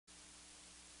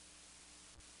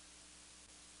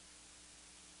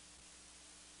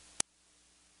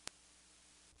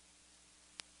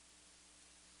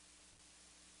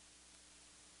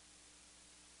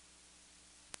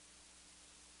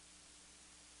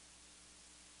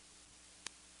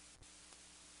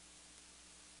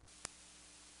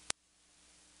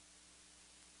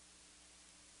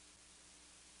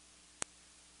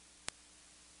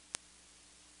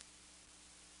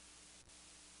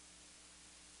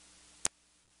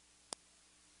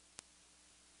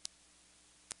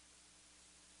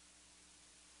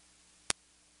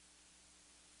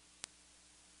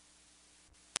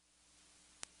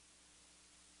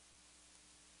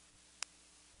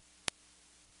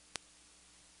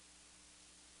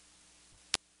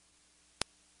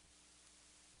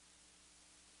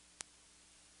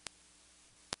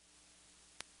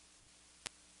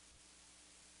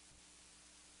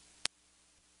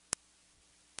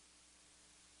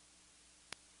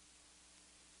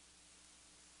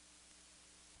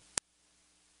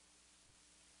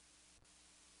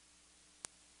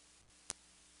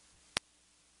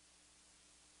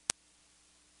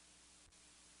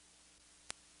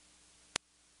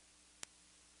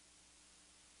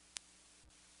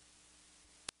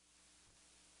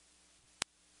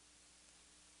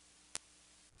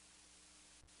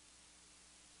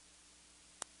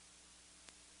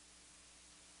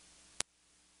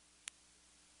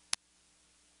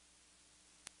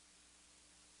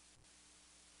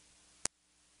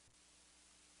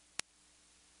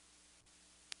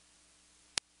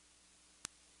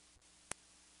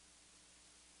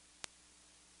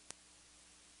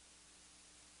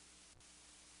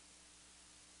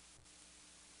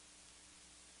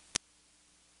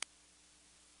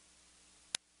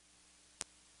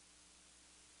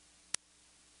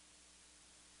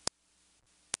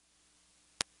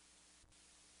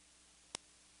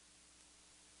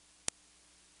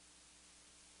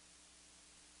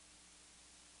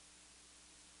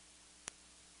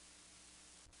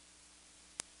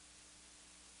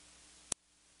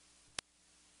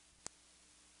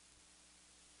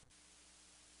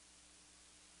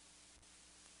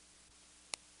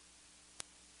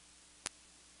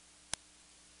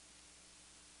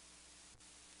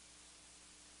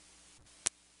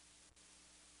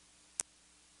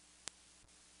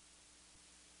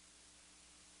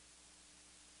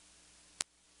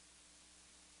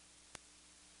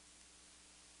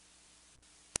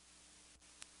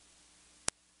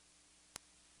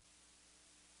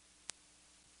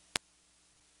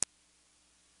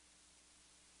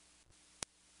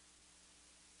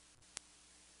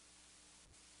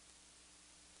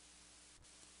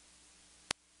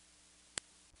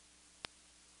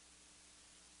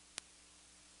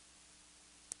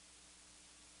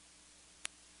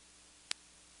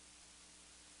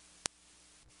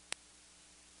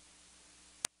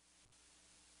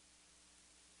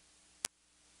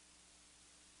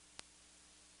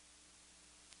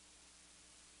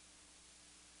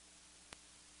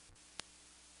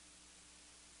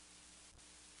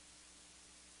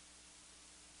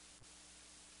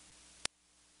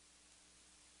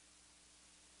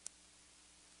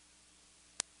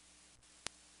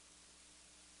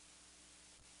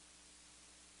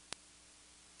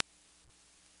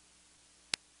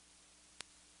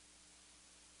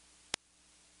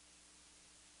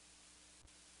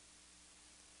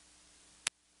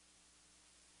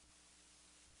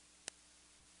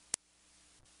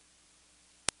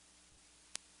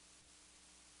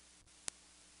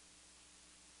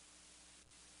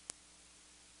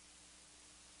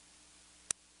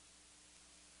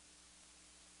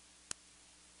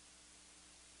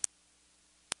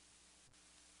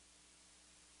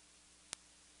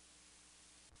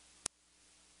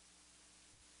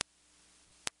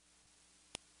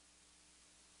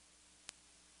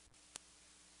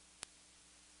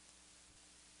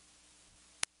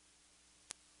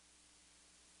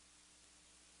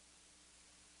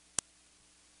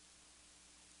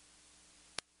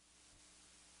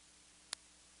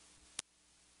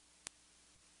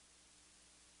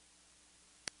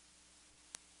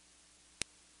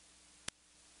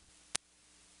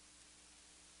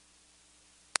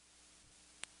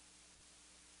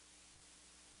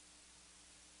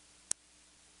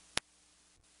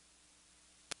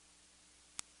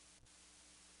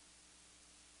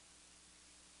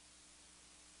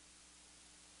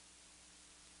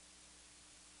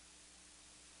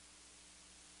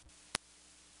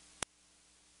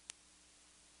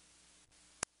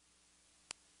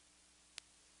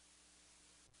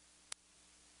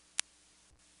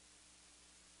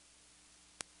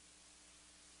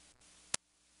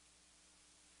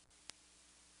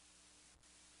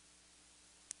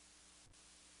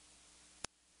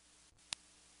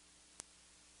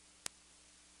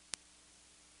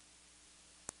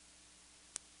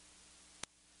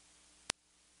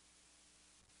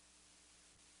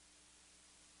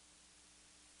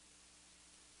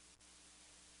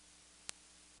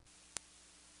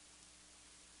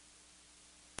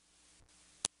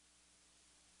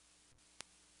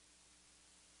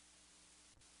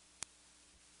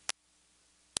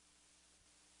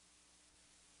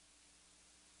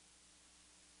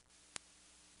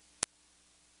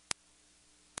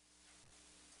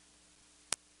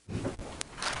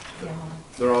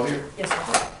They're all here? Yes,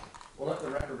 sir. We'll let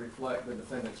the record reflect the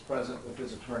defendant's present with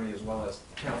his attorney as well as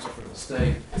counsel for the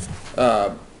state.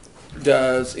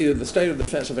 Does either the state or the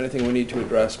defense have anything we need to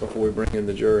address before we bring in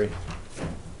the jury?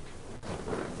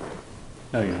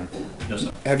 No, Your Honor. Yes,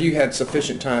 sir. Have you had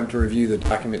sufficient time to review the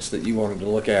documents that you wanted to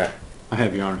look at? I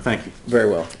have, Your Honor. Thank you. Very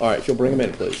well. All right, if you'll bring them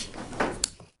in, please.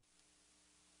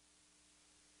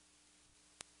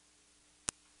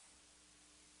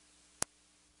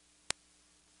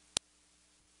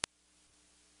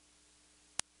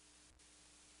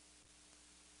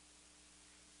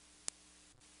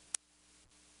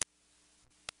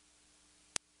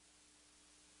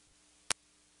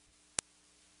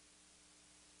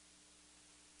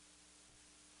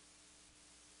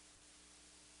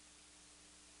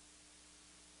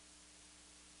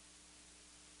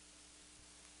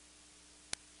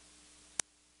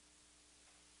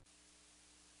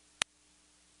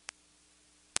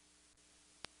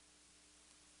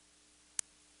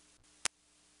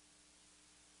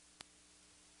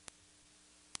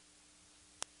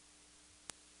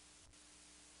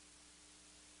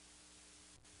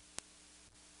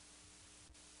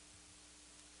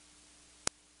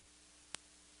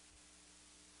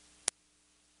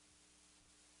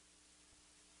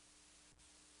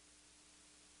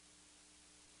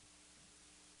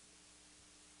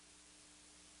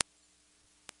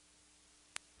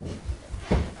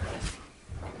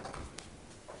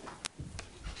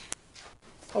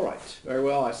 All right, very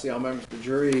well. I see all members of the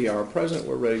jury are present.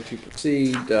 We're ready to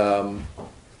proceed.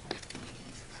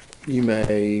 You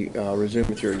may resume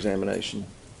with your examination.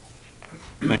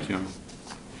 Thank you, Your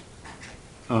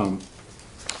Honor.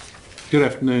 Good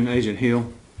afternoon, Agent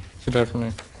Hill. Good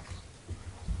afternoon.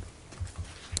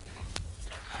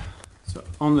 So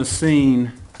on the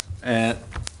scene at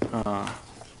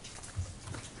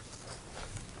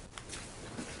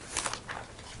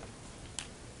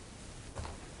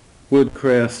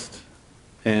Woodcrest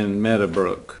and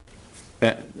Meadowbrook,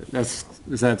 that's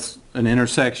an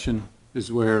intersection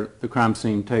is where the crime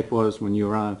scene tape was when you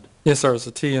arrived? Yes, sir. It's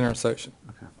a T intersection.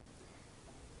 Okay.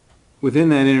 Within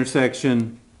that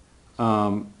intersection,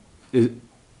 is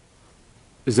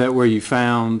that where you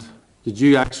found, did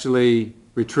you actually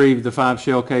retrieve the 5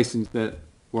 shell casings that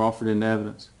were offered into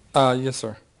evidence? Yes,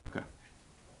 sir. Okay.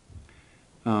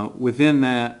 Within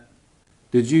that,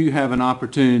 did you have an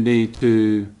opportunity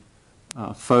to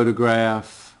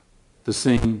photograph the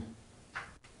scene?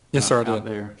 Yes, sir, I out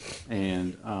did. there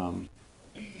and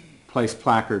place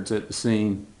placards at the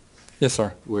scene? Yes,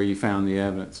 sir. Where you found the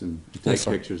evidence and take Yes,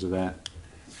 sir. pictures of that.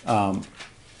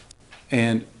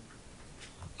 And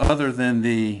other than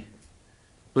I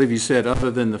believe you said other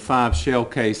than the 5 shell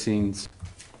casings,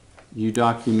 you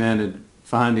documented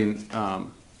finding, I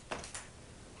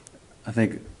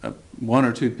think, 1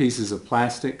 or 2 pieces of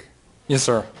plastic? Yes,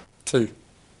 sir. 2.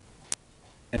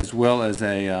 As well as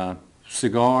a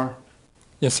cigar?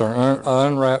 Yes, sir.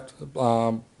 Unwrapped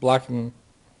black and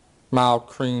mild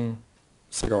cream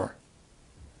cigar.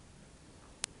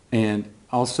 And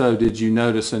also, did you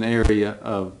notice an area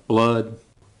of blood?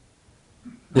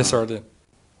 Yes, sir, I did.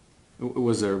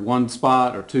 Was there 1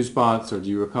 spot or 2 spots, or do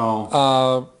you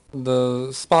recall?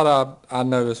 The spot I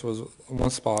noticed was 1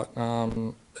 spot.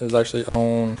 It was actually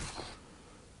on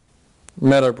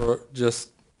Meadowbrook,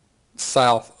 just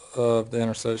south of the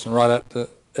intersection, right at the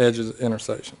edge of the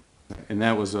intersection. And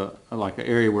that was like an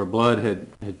area where blood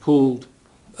had pooled?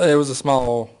 It was a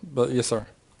small, but yes, sir.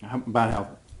 About how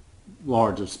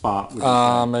large a spot would you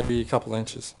say? Maybe a couple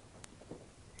inches.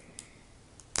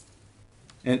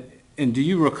 And do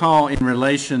you recall in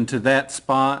relation to that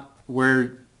spot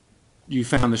where you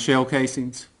found the shell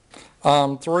casings? 3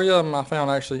 of them I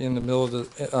found actually in the middle of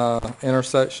the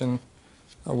intersection,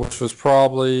 which was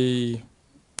probably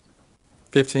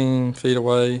 15 feet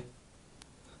away.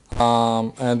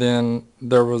 And then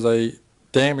there was a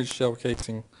damaged shell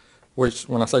casing, which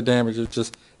when I say damaged,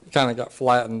 it kind of got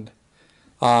flattened.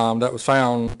 That was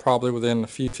found probably within a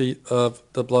few feet of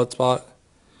the blood spot.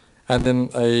 And then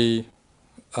a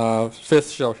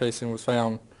 5th shell casing was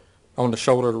found on the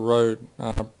shoulder of the road,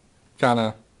 kind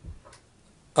of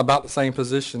about the same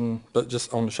position, but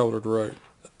just on the shoulder of the road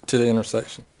to the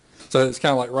intersection. So it's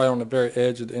kind of like right on the very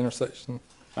edge of the intersection.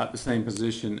 About the same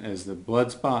position as the blood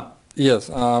spot? Yes.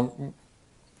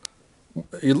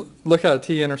 You look at a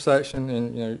T intersection,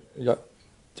 and you got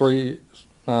 3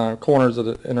 corners of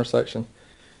the intersection.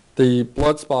 The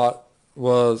blood spot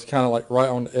was kind of like right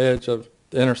on the edge of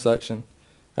the intersection,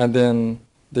 and then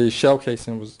the shell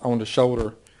casing was on the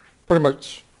shoulder, pretty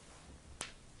much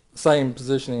same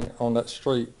positioning on that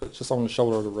street, but just on the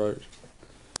shoulder of the road.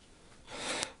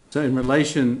 So in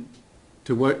relation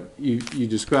to what you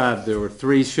described, there were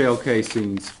 3 shell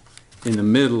casings in the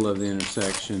middle of the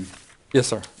intersection, Yes,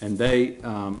 sir. and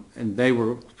they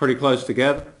were pretty close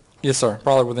together? Yes, sir.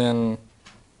 Probably within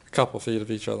a couple of feet of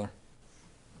each other.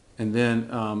 And then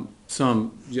I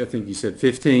think you said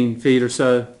 15 feet or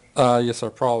so Yes, sir.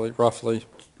 Probably, roughly.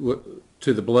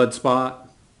 to the blood spot?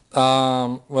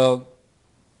 Well,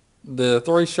 the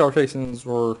 3 shell casings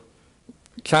were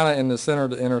kind of in the center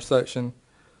of the intersection.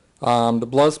 The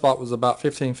blood spot was about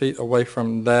 15 feet away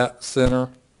from that center,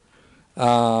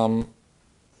 on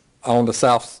the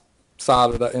south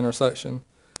side of that intersection.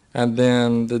 And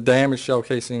then the damaged shell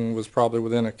casing was probably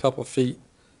within a couple of feet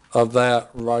of that,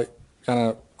 right kind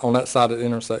of on that side of the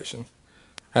intersection.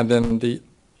 And then the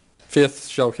 5th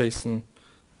shell casing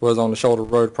was on the shoulder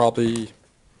road, probably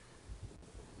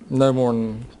no more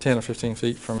than 10 or 15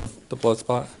 feet from the blood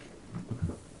spot.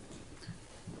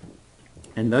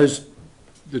 And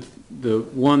the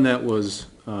one that was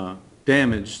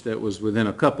damaged, that was within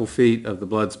a couple feet of the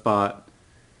blood spot,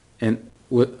 and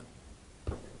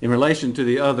in relation to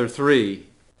the other 3,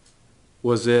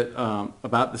 was it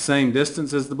about the same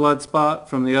distance as the blood spot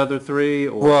from the other 3?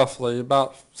 Or? Roughly,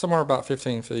 somewhere about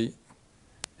 15 feet.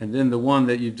 And then the one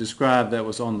that you described that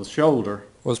was on the shoulder?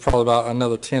 Was probably about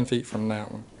another 10 feet from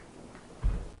that one.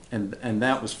 And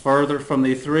that was further from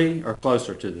the 3 or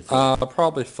closer to the 3?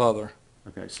 Probably further.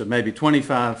 Okay, so maybe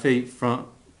 25 feet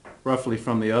roughly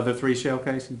from the other 3 shell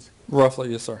casings?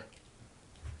 Roughly, yes, sir.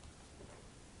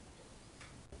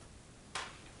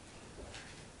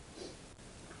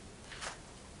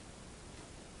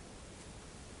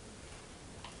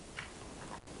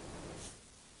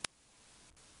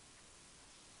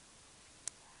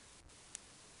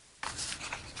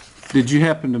 Did you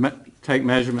happen to take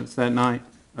measurements that night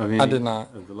of any? I did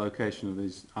not. Of the location of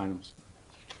these items?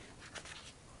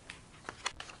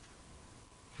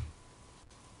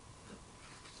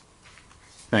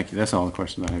 Thank you. That's all the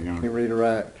questions I have, Your Let me Honor.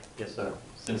 redirect. Yes, sir.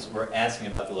 Since we're asking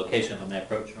about the location, if I may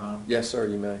approach, Your Honor, Yes, sir,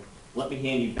 you may. let me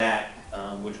hand you back,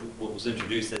 what was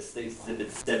introduced as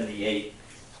Exhibit 78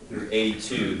 through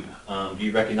 82. Do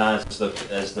you recognize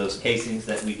as those casings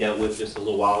that we dealt with just a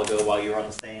little while ago while you were on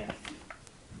the stand?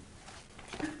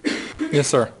 Yes,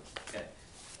 sir. Okay.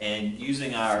 And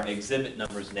using our exhibit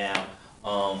numbers now,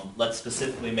 let's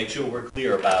specifically make sure we're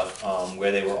clear about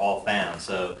where they were all found.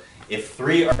 So if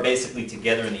 3 are basically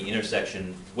together in the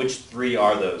intersection, which 3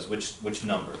 are those? Which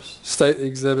numbers? State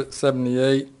Exhibit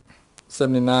 78,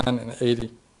 79, and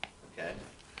 80. Okay.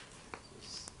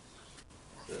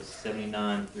 So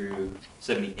 79 through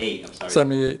 78, I'm sorry.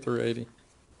 78 through 80.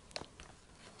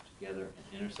 Together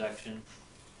in intersection.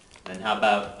 And how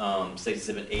about State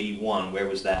Exhibit 81? Where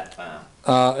was that found?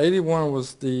 81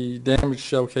 was the damaged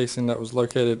shell casing that was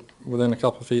located within a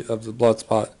couple of feet of the blood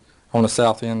spot on the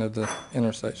south end of the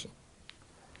intersection.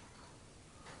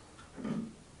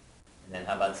 And then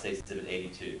how about State Exhibit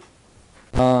 82?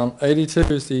 82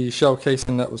 is the shell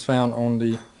casing that was found on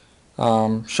the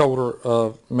shoulder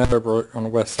of Meadowbrook on the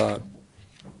west side.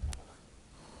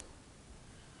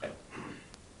 Okay.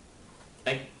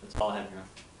 Thank you. That's all I have here.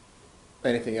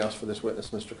 Anything else for this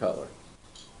witness, Mr. Cutler?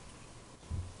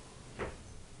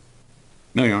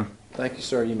 No, Your Honor. Thank you,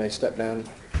 sir. You may step down. You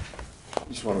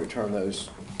just want to return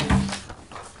those.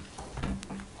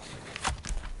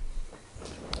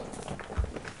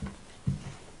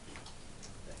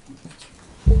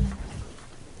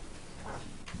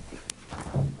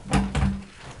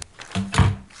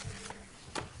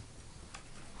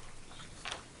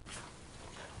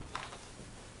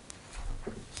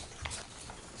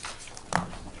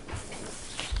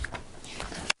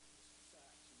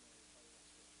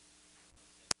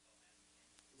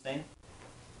 Same?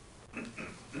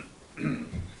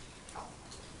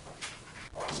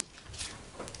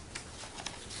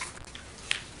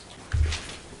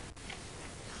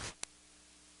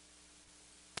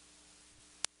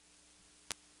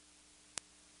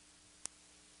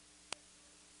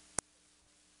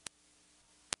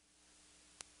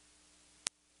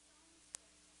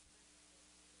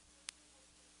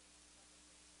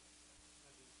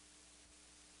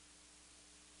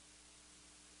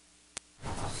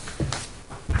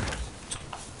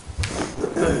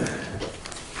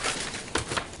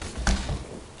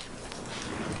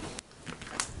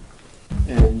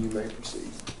 And you may proceed.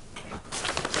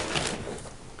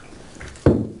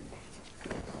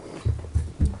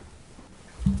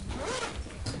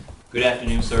 Good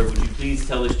afternoon, sir. Would you please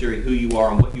tell this jury who you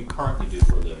are and what you currently do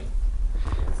for a living?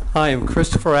 I am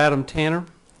Christopher Adam Tanner.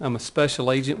 I'm a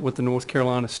special agent with the North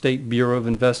Carolina State Bureau of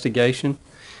Investigation.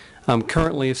 I'm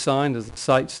currently assigned as a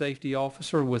site safety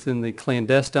officer within the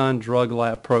clandestine drug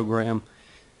lab program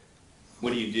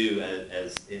What do you do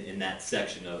as in that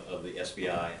section of the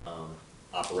SBI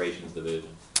operations division?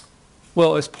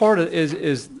 Well, as part of,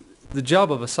 is the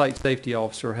job of a site safety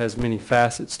officer has many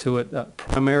facets to it.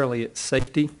 Primarily it's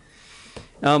safety.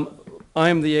 I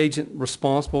am the agent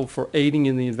responsible for aiding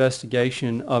in the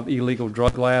investigation of illegal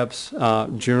drug labs.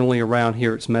 Generally around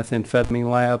here it's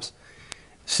methamphetamine labs.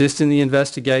 Assist in the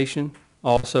investigation,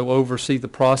 also oversee the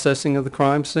processing of the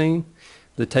crime scene,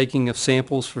 the taking of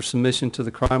samples for submission to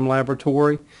the crime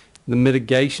laboratory, the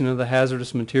mitigation of the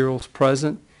hazardous materials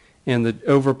present, and the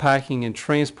overpacking and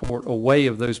transport away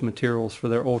of those materials for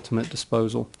their ultimate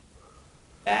disposal.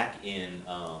 Back in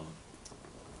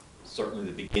certainly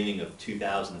the beginning of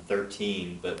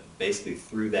 2013, but basically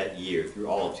through that year, through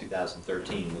all of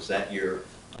 2013, was that your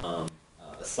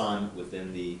assignment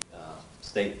within the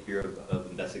State Bureau of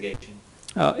Investigation?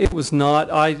 It was not.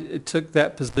 I took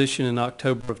that position in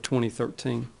October of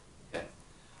 2013. Okay.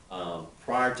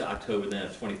 Prior to October then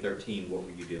of 2013, what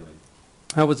were you doing?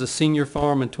 I was a senior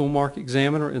firearm and tool mark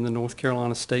examiner in the North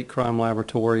Carolina State Crime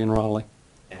Laboratory in Raleigh.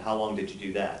 And how long did you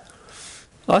do that?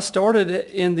 I started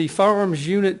in the firearms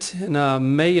unit in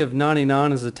May of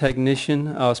 '99 as a technician.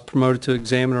 I was promoted to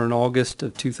examiner in August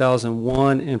of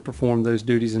 2001 and performed those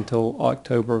duties until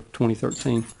October of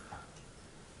 2013.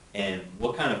 And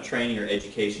what kind of training or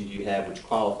education do you have which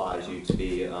qualifies you to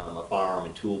be a firearm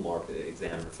and tool market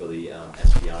examiner for the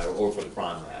SBI or for the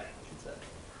crime lab, I should say?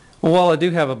 Well, while I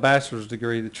do have a bachelor's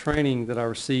degree, the training that I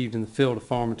received in the field of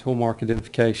firearm and tool mark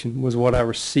identification was what I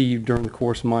received during the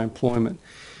course of my employment.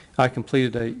 I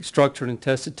completed a structured and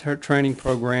tested training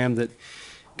program that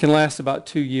can last about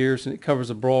 2 years, and it covers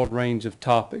a broad range of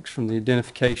topics from the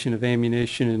identification of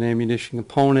ammunition and ammunition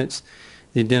components,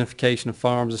 the identification of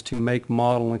firearms as to make,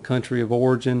 model, and country of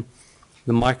origin,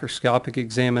 the microscopic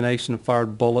examination of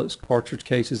fired bullets, cartridge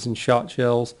cases, and shot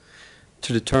shells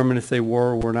to determine if they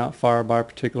were or were not fired by a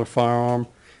particular firearm,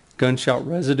 gunshot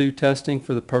residue testing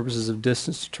for the purposes of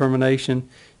distance determination,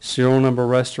 serial number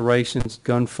restorations,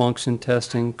 gun function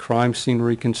testing, crime scene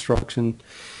reconstruction.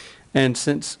 And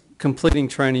since completing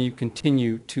training, you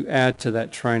continue to add to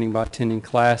that training by attending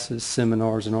classes,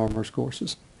 seminars, and armorers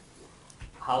courses.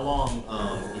 How long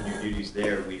in your duties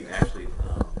there were you actually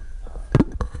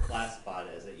classified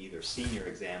as either senior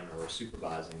examiner or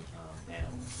supervising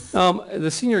analyst?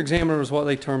 The senior examiner is what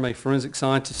they term a forensic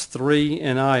scientist 3,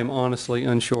 and I am honestly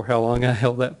unsure how long I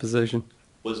held that position.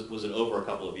 Was it over a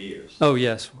couple of years? Oh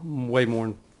yes, way more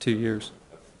than 2 years.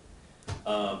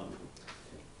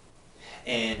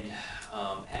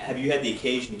 Have you had the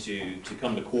occasion to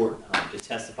come to court to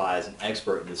testify as an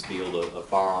expert in this field of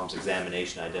firearms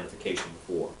examination identification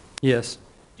before? Yes.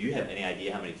 Do you have any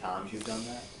idea how many times you've done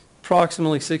that?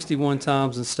 Approximately 61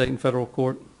 times in state and federal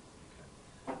court.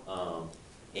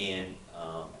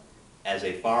 As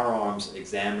a firearms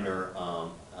examiner,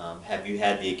 have you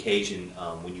had the occasion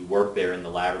when you work there in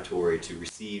the laboratory to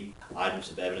receive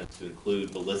items of evidence to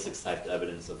include ballistics type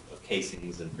evidence of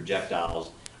casings and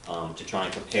projectiles to try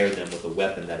and compare them with a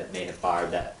weapon that may have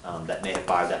fired that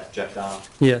projectile?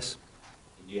 Yes.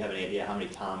 Do you have any idea how many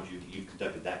times you've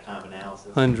conducted that kind of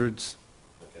analysis? Hundreds.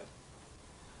 Okay.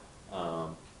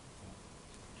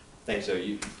 Thanks. So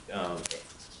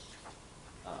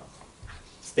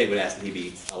State would ask that he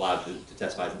be allowed to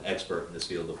testify as an expert in this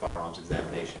field of firearms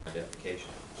examination and identification.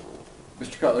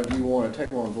 Mr. Cutler, do you want to take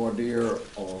him on voir dire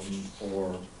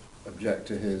or object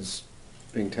to his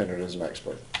being tendered as an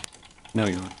expert? No,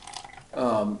 Your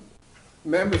Honor.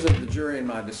 Members of the jury, in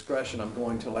my discretion, I'm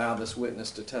going to allow this witness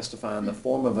to testify in the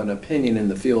form of an opinion in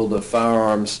the field of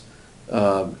firearms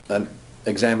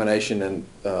examination and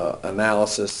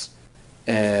analysis,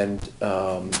 and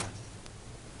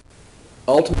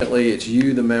ultimately it's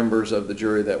you, the members of the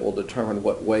jury, that will determine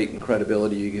what weight and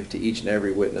credibility you give to each and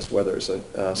every witness, whether it's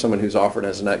someone who's offered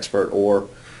as an expert or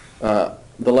the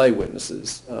lay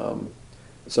witnesses.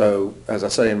 So, as I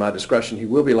say, in my discretion, he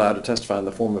will be allowed to testify in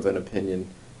the form of an opinion.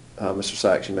 Mr.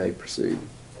 Sachs, you may proceed.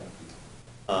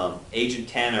 Agent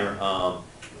Tanner,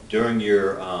 during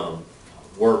your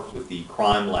work with the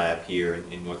crime lab here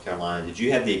in North Carolina, did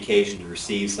you have the occasion to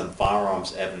receive some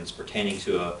firearms evidence pertaining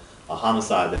to a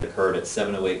homicide that occurred at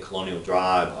 708 Colonial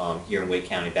Drive here in Wake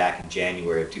County back in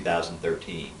January of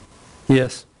 2013?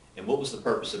 Yes. And what was the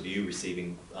purpose of you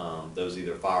receiving those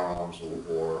either firearms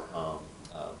or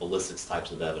ballistics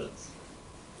types of evidence?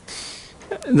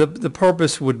 The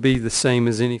purpose would be the same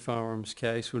as any firearms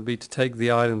case, would be to take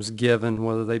the items given,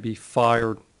 whether they be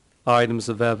fired items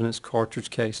of evidence, cartridge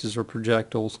cases, or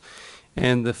projectiles,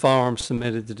 and the firearms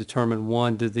submitted to determine,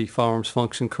 one, did the firearms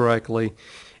function correctly,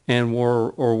 and were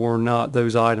or were not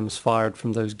those items fired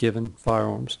from those given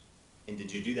firearms. And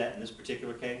did you do that in this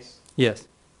particular case? Yes.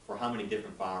 for how many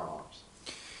different firearms?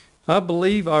 I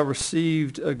believe I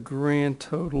received a grand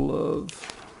total of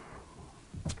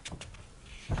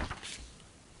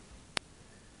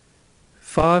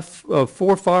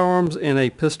 4 firearms and a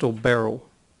pistol barrel.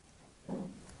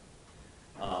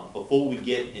 Before we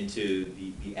get into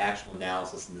the actual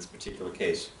analysis in this particular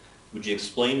case, would you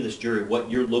explain to this jury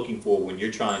what you're looking for when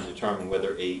you're trying to determine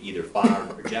whether either fired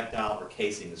projectile or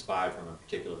casing is fired from a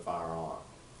particular firearm?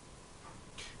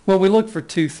 Well, we look for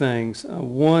 2 things.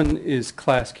 One is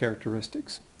class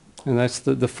characteristics, and that's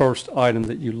the first item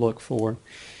that you look for.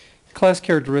 Class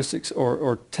characteristics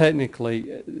are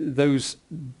technically those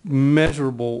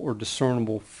measurable or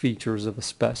discernible features of a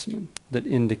specimen that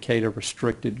indicate a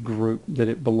restricted group that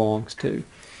it belongs to.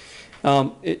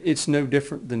 It's no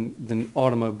different than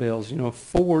automobiles. You know,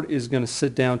 Ford is going to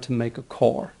sit down to make a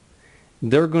car.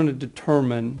 They're going to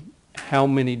determine how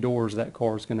many doors that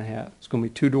car is going to have. It's going to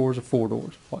be 2 doors or 4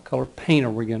 doors. What color paint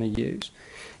are we going to use?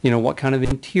 You know, what kind of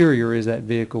interior is that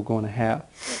vehicle going to have?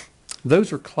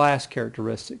 Those are class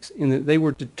characteristics in that they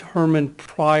were determined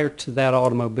prior to that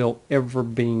automobile ever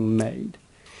being made.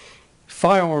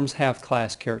 Firearms have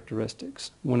class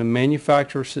characteristics. When a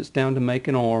manufacturer sits down to make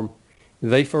an arm,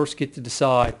 they first get to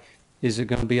decide, is it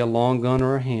going to be a long gun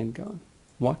or a handgun?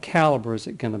 What caliber is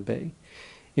it going to be?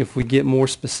 If we get more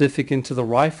specific into the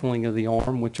rifling of the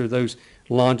arm, which are those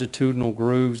longitudinal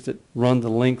grooves that run the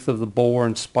length of the bore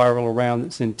and spiral around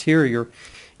its interior,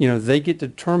 you know, they get to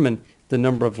determine the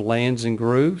number of lands and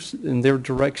grooves and their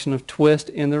direction of twist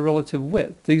and their relative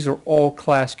width. These are all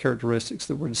class characteristics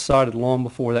that were decided long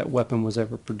before that weapon was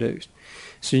ever produced.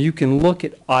 So you can look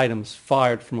at items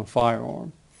fired from a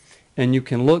firearm, and you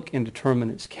can look and determine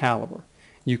its caliber.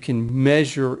 You can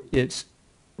measure its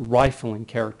rifling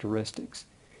characteristics,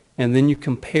 and then you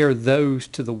compare those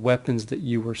to the weapons that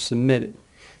you were submitted.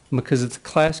 Because if the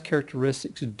class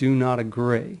characteristics do not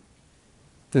agree,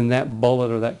 then that bullet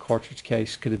or that cartridge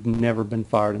case could have never been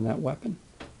fired in that weapon.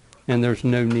 And there's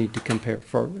no need to compare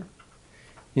further.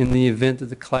 In the event that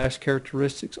the class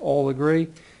characteristics all agree,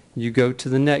 you go to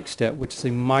the next step, which is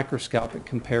a microscopic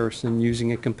comparison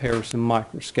using a comparison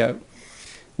microscope,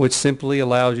 which simply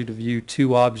allows you to view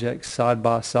 2 objects side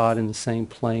by side in the same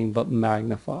plane but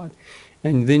magnified.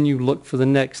 And then you look for the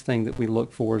next thing that we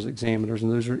look for as examiners,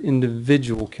 and those are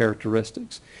individual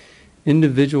characteristics.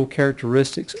 Individual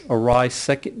characteristics arise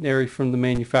secondary from the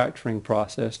manufacturing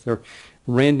process. They're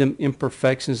random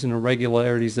imperfections and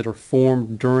irregularities that are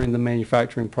formed during the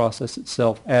manufacturing process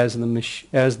itself as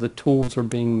the tools are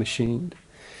being machined.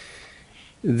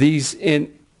 These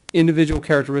individual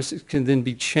characteristics can then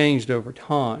be changed over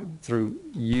time through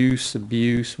use,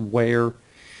 abuse, wear,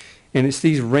 and it's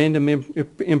these random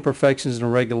imperfections and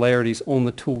irregularities on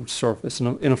the tool surface.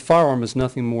 And a firearm is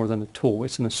nothing more than a tool.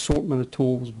 It's an assortment of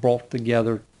tools brought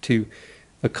together to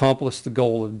accomplish the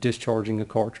goal of discharging a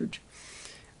cartridge.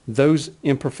 Those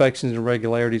imperfections and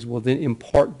irregularities will then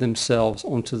impart themselves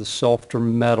onto the softer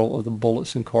metal of the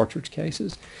bullets and cartridge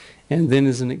cases. And then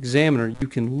as an examiner, you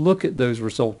can look at those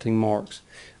resulting marks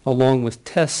along with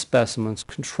test specimens,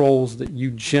 controls that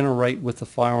you generate with the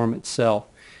firearm itself,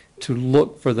 to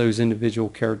look for those individual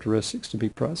characteristics to be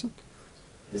present.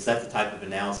 Is that the type of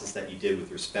analysis that you did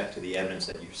with respect to the evidence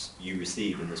that you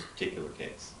received in this particular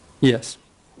case? Yes.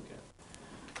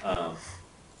 Okay.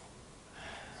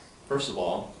 First of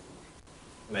all,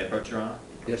 may I approach, Your Honor?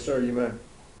 Yes, sir, you may.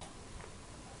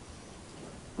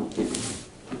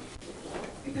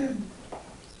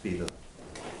 Be the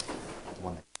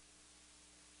one.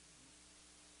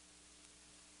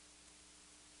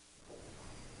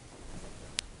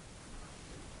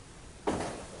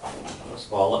 First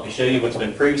of all, let me show you what's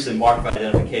been previously marked by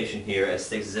identification here as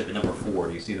State's Exhibit number 4.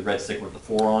 Do you see the red sticker with the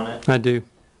 4 on it? I do.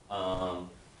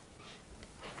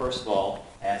 First of all,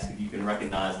 ask if you can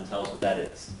recognize and tell us what that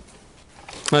is.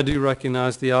 I do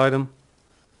recognize the item.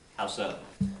 How so?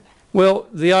 Well,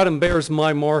 the item bears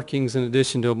my markings in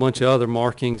addition to a bunch of other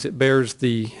markings. It bears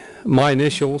my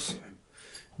initials,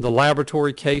 the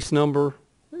laboratory case number,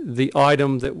 the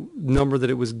item number that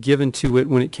it was given to it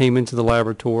when it came into the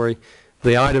laboratory,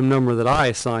 the item number that I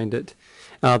assigned it,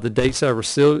 the dates I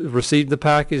received the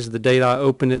package, the date I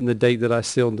opened it, and the date that I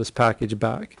sealed this package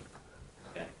back.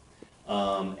 Okay.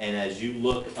 And as you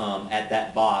look at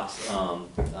that box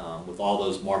with all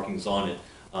those markings on it,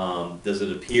 does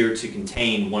it appear to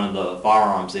contain one of the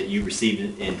firearms that you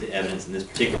received into evidence in this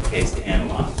particular case to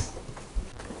analyze?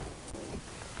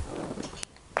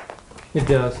 It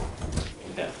does.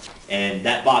 Okay. And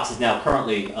that box is now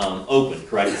currently open,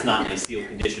 correct? It's not in a sealed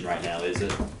condition right now, is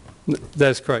it?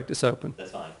 That's correct. It's open.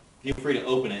 That's fine. Feel free to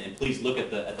open it, and please look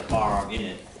at the firearm in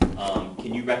it.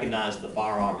 Can you recognize the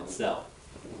firearm itself?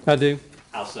 I do.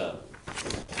 How so?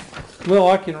 Well,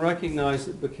 I can recognize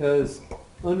it because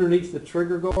underneath the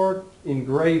trigger guard,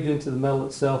 engraved into the metal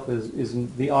itself is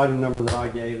the item number that I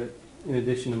gave it, in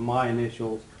addition to my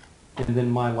initials, and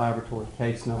then my laboratory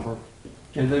case number.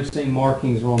 And those same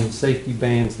markings are on the safety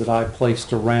bands that I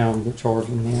placed around the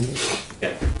charging handle.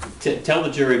 Okay. Tell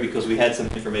the jury, because we had some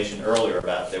information earlier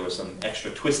about there was some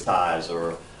extra twist ties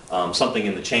or something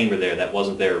in the chamber there that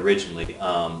wasn't there originally.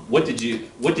 What did you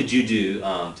do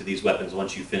to these weapons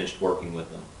once you finished working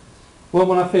with them? Well,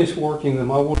 when I finished working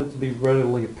them, I wanted it to be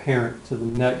readily apparent to the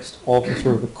next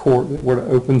officer of the court that were to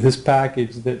open this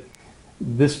package that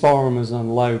this firearm is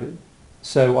unloaded.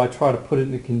 So I try to put it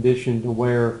in a condition to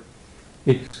where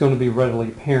it's going to be readily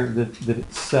apparent that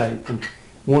it's safe. And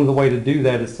one of the ways to do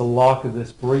that is to lock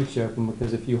this breech open,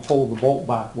 because if you hold the bolt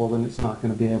back, well, then it's not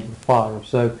going to be able to fire.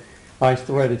 So I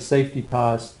threaded safety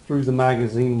ties through the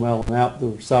magazine well and out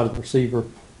the side of the receiver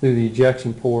through the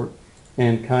ejection port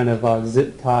and kind of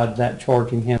zip tied that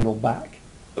charging handle back.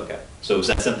 Okay. So was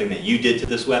that something that you did to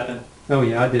this weapon? Oh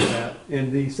yeah, I did that.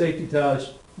 And the safety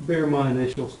ties bear my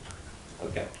initials.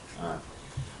 Okay. All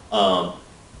right.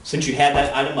 Since you had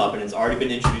that item up and it's already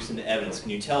been introduced into evidence,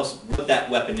 can you tell us what that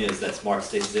weapon is that's marked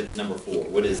State Exhibit number 4?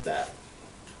 What is that?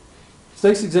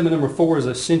 State's Exhibit number 4 is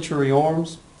a Century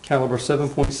Arms, caliber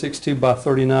 7.62 by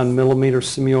 39 millimeter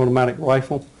semi-automatic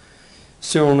rifle.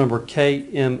 Serial number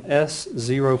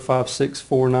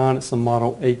KMS05649. It's the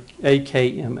model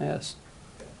AKMS.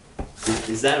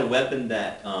 Is that a weapon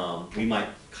that we might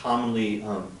commonly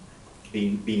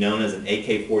be known as an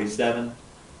AK-47?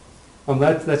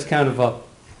 That's kind of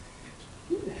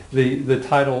the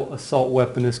title assault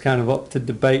weapon is kind of up to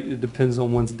debate. It depends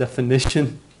on one's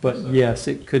definition, but yes,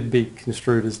 it could be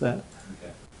construed as that.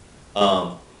 Okay.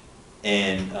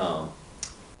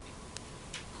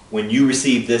 When you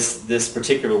received this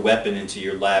particular weapon into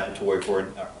your laboratory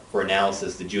for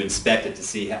analysis, did you inspect it to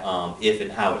see if and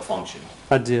how it functioned?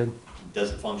 I did.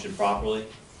 Does it function properly?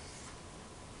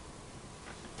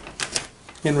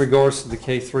 In regards to the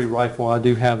K3 rifle, I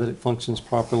do have that it functions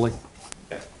properly.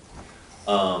 Okay.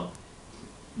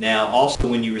 Now, also,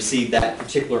 when you receive that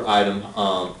particular item,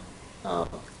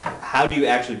 how do you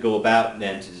actually go about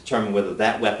then to determine whether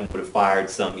that weapon would have fired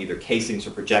some either casings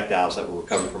or projectiles that were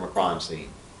recovered from a crime scene?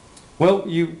 Well,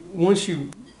 once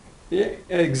you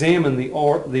examine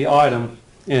the item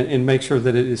and make sure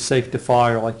that it is safe to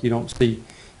fire, like you don't see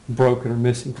broken or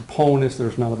missing components,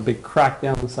 there's not a big crack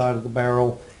down the side of the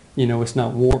barrel, it's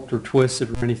not warped or twisted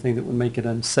or anything that would make it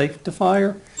unsafe to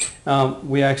fire,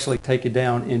 we actually take it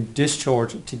down and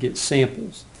discharge it to get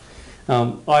samples.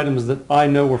 Items that I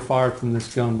know were fired from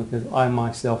this gun because I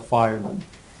myself fired them.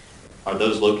 Are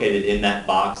those located in that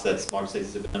box that's marked State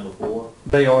Exhibit number 4?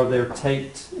 They are. They're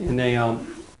taped in an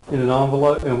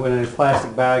envelope and in a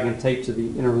plastic bag and taped to the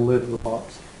inner lid of the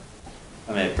box.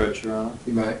 I may approach, Your Honor.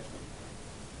 You may.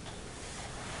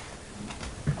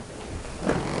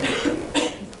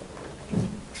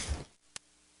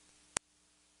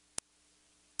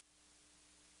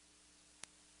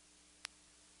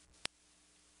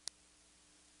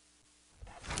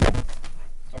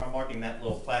 So I'm marking that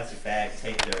little plastic bag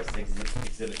taped there as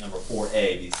Exhibit number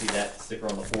 4A. Do you see that sticker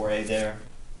on the 4A there?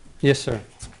 Yes, sir.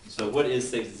 So what is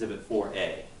State Exhibit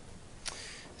 4A?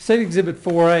 State Exhibit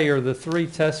 4A are the 3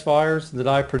 test fires that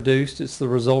I produced. It's the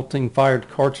resulting fired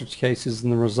cartridge cases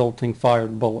and the resulting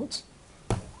fired bullets.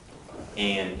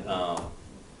 And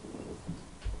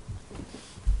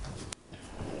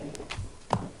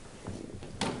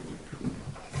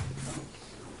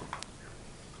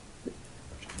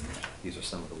these are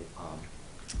some of the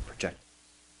projectiles.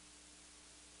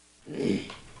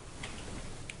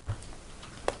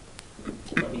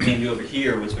 Let me hand you over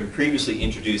here what's been previously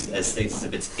introduced as State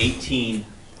Exhibits 18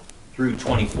 through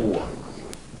 24.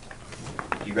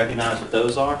 Do you recognize what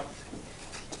those are?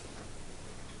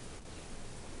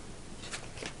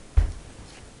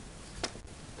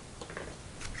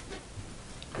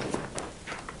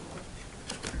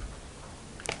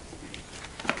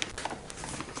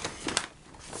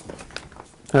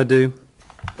 I do.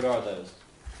 What are those?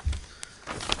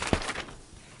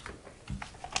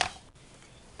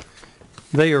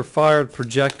 They are fired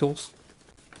projectiles.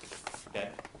 Okay.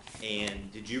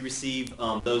 And did you receive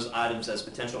those items as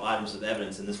potential items of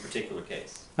evidence in this particular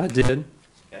case? I did.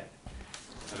 Okay.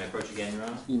 Can I approach again, Your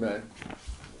Honor? You may.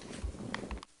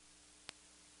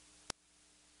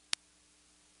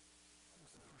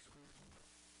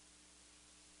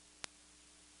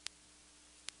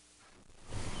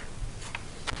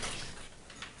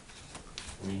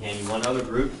 Let me hand you one other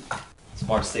group. It's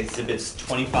marked State Exhibits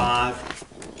 25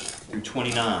 through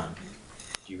 29.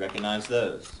 Do you recognize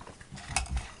those?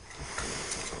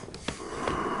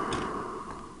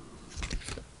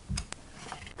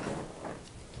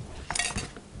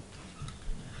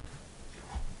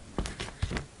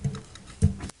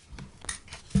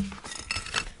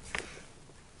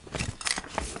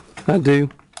 I do.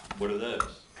 What are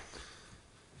those?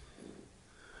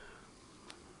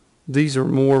 These are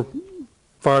more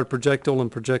fired projectile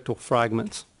and projectile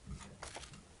fragments.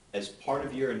 As part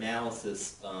of your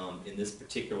analysis in this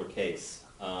particular case,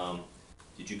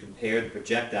 did you compare the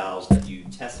projectiles that you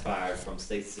test fired from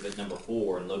State Exhibit number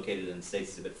 4 and located in State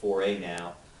Exhibit 4A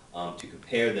now, to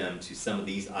compare them to some of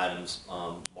these items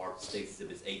marked State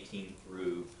Exhibits 18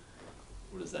 through,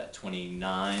 what is that,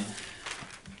 29?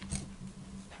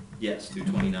 Yes, through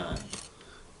 29.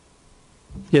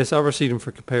 Yes, I received them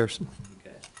for comparison.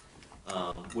 Okay.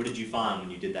 What did you find when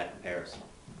you did that comparison?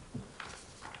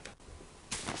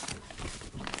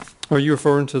 Are you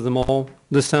referring to them all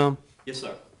this time? Yes,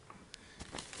 sir.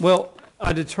 Well,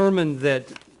 I determined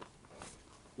that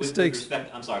With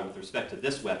respect, I'm sorry, with respect to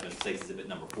this weapon, State Exhibit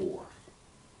number 4.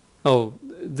 Oh,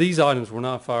 these items were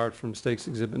not fired from Stakes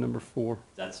Exhibit number 4.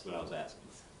 That's what I was asking.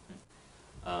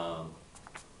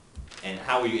 And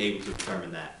how were you able to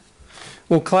determine that?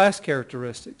 Well, class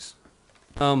characteristics.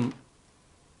 The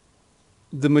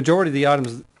majority of the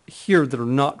items here that are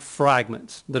not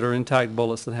fragments, that are intact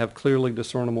bullets that have clearly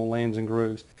discernible lands and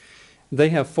grooves, they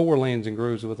have 4 lands and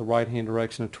grooves with a right-hand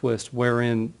direction of twist,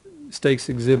 wherein Stakes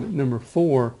Exhibit number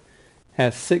 4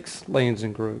 has 6 lands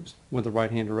and grooves with a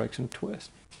right-hand direction of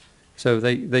twist. So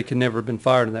they can never have been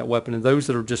fired in that weapon. And those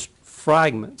that are just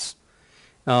fragments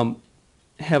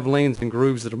have lands and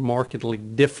grooves that are markedly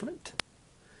different,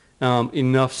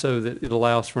 enough so that it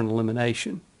allows for an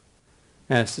elimination,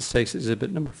 as to Stakes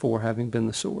Exhibit number 4 having been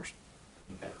the source.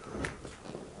 Okay.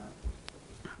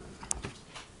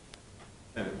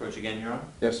 May we approach again, Your Honor?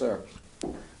 Yes, sir.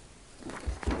 5.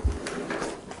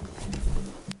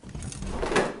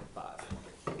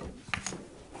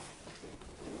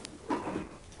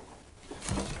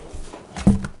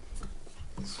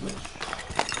 Switch.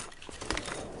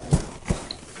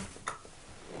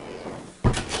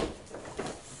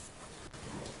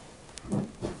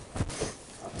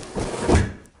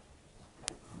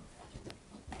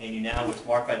 And you now, which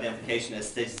mark identification as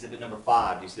State Exhibit number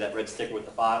 5. Do you see that red sticker with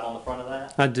the 5 on the front of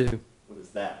that? I do. What is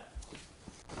that?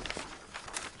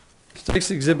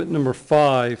 Stakes Exhibit number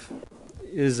 5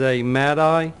 is a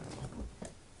Mad-Eye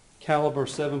caliber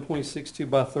 7.62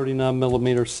 by 39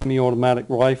 millimeter semi-automatic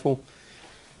rifle,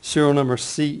 serial number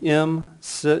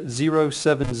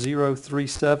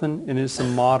CM07037, and it's a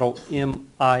model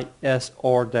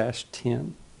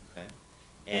MISR-10. Okay.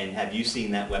 And have you seen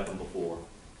that weapon before?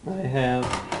 I have.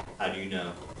 How do you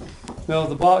know? Well,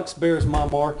 the box bears my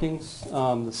markings,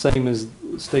 the same as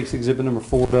Stakes Exhibit number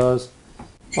 4 does.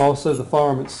 Also, the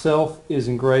firearm itself is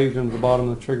engraved on the bottom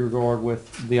of the trigger guard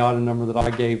with the item number that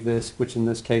I gave this, which in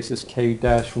this case is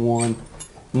K-1,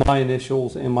 my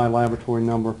initials, and my laboratory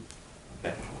number.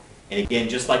 Okay. And again,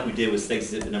 just like we did with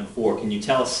Stakes Exhibit number 4, can you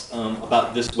tell us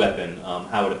about this weapon,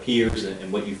 how it appears,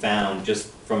 and what you found just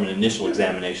from an initial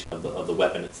examination of the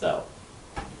weapon itself?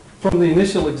 From the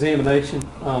initial examination,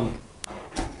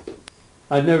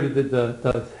 I noted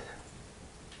that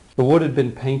the wood had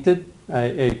been painted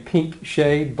a pink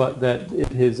shade, but that it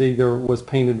has either was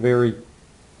painted very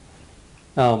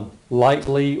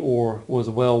lightly or was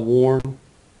well worn.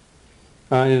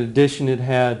 In addition, it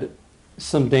had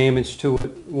some damage to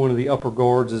it. One of the upper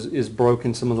guards is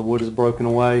broken. Some of the wood is broken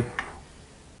away.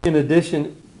 In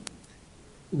addition,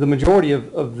 the majority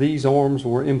of these arms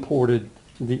were imported.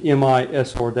 The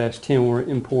MISR-10 were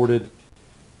imported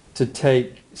to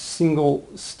take single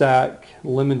stack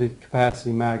limited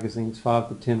capacity magazines, 5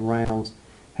 to 10 rounds.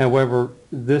 However,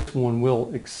 this one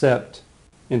will accept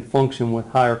and function with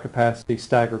higher capacity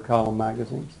stagger column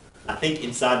magazines. I think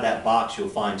inside that box you'll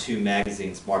find 2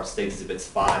 magazines marked State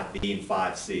Exhibits 5B and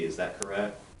 5C. Is that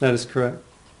correct? That is correct.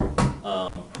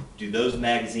 Do those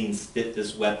magazines fit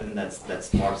this weapon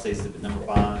that's marked State Exhibit number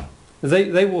 5?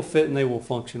 They will fit and they will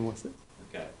function with it.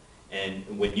 Okay. And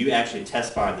when you actually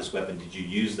test fired this weapon, did you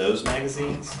use those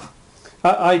magazines?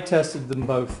 I tested them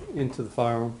both into the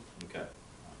firearm. Okay.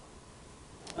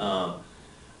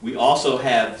 We also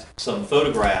have some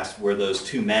photographs where those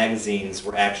 2 magazines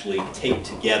were actually taped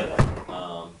together.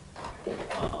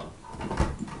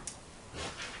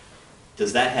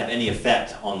 Does that have any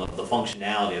effect on the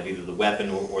functionality of either the weapon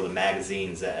or the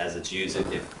magazines as it's used?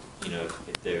 If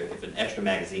an extra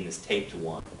magazine is taped to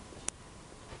one?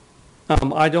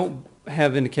 I don't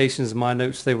have indications in my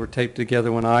notes they were taped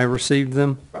together when I received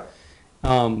them. Right.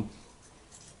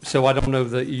 So I don't know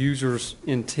the user's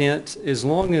intent. As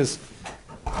long as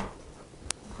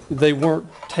they weren't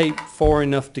taped far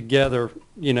enough together,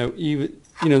 they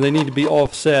need to be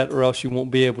offset, or else you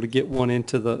won't be able to get one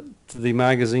into the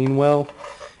magazine well.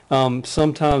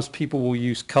 Sometimes people will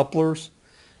use couplers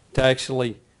to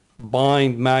actually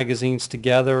bind magazines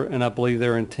together, and I believe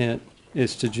their intent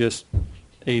is to just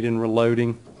aid in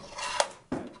reloading.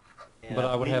 And But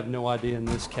I would believe- have no idea in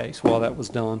this case while that was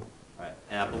done. Right,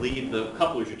 and I believe the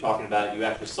couplers you're talking about, you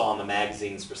actually saw in the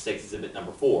magazines for State's Exhibit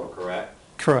number 4, correct?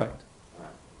 Correct.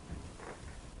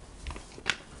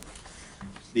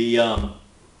 The,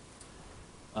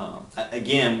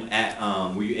 again,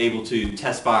 were you able to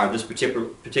test fire this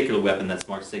particular weapon that's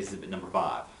marked State's Exhibit number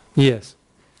 5? Yes,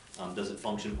 Does it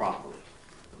function properly?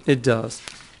 it does.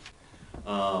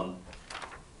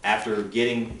 After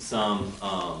getting some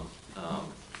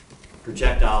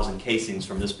projectiles and casings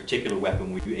from this particular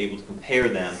weapon, were you able to compare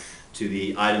them to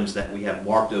the items that we have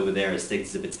marked over there as State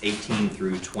Exhibits 18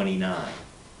 through 29?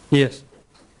 Yes.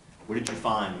 What did you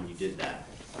find when you did that?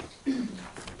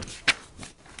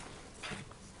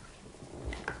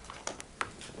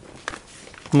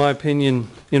 My opinion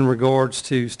in regards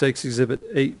to Stakes Exhibit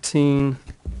 18,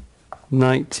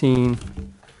 19,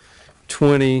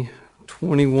 20,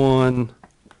 21,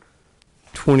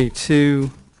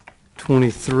 22,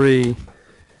 23,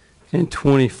 and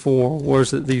 24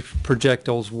 was that these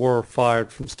projectiles were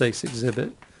fired from Stakes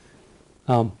Exhibit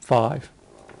 5.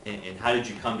 And how did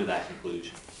you come to that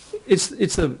conclusion?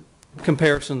 It's a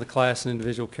comparison of the class and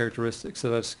individual characteristics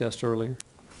that I discussed earlier.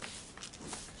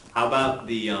 How about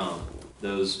the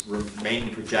those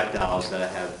remaining projectiles that I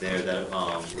have there that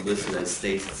were listed as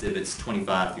State's Exhibits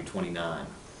 25 through 29?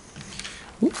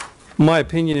 My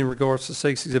opinion in regards to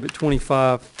Stakes Exhibit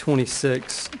 25,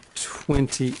 26,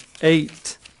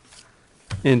 28,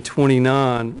 and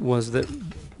 29 was that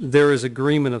there is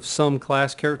agreement of some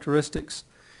class characteristics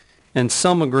and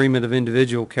some agreement of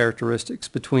individual characteristics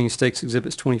between Stakes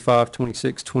Exhibits 25,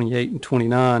 26, 28, and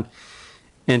 29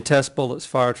 and test bullets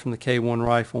fired from the K1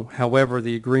 rifle. However,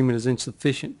 the agreement is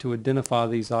insufficient to identify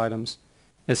these items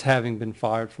as having been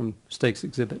fired from Stakes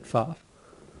Exhibit 5.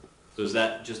 So is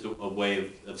that just a way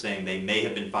of saying they may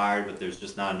have been fired, but there's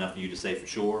just not enough for you to say for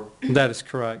sure? That is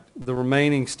correct. The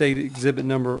remaining State Exhibit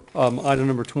number, item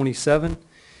number 27,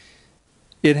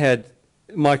 it had,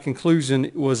 my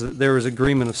conclusion was that there is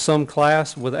agreement of some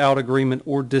class without agreement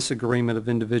or disagreement of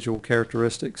individual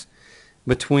characteristics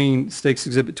between Stakes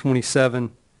Exhibit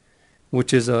 27,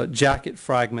 which is a jacket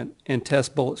fragment, and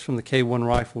test bullets from the K1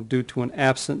 rifle due to an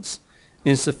absence,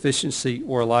 insufficiency,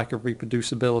 or a lack of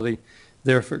reproducibility.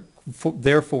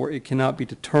 Therefore, it cannot be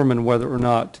determined whether or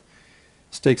not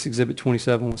Stakes Exhibit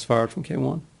 27 was fired from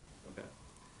K1. Okay.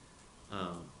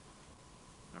 All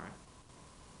right.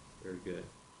 Very good.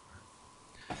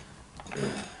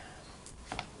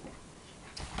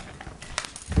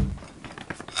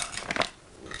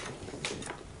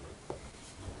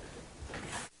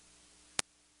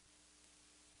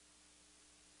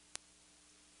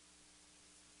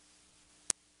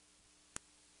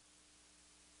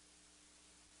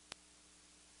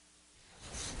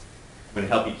 I'm going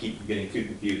to help you keep from getting too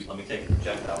confused. Let me take the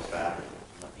projectiles back.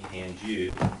 Let me hand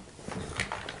you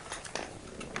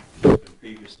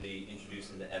previously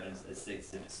introduced into evidence as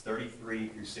Exhibits 33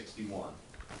 through 61.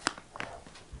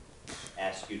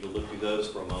 Ask you to look through those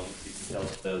for a moment so you can tell us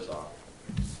what those are.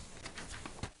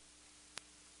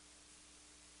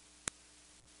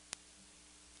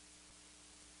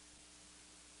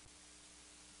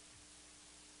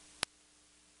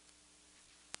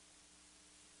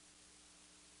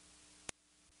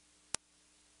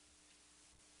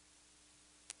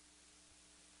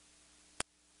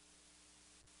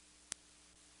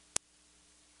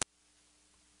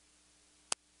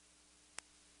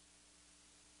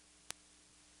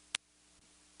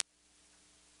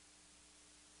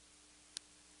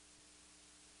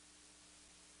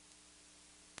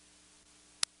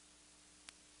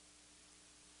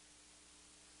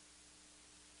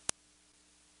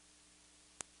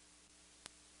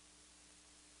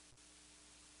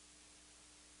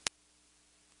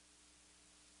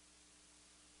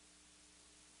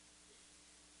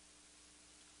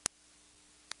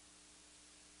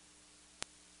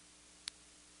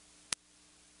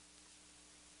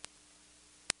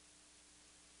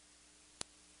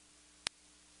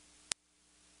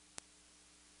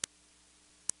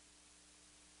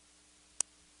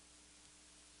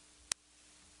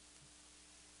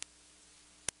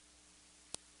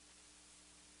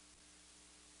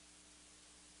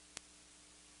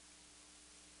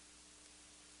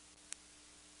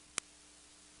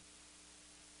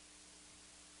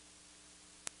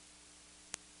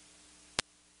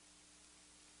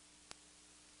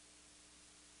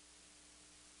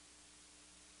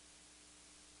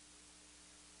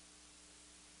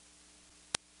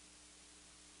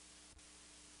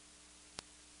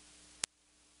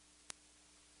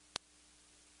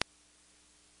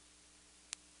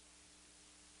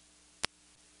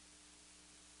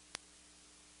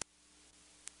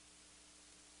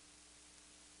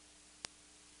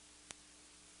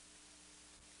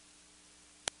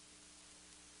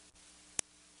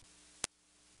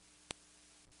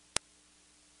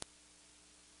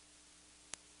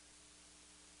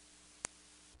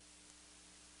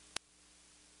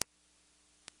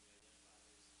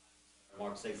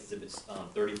 marked State's Exhibits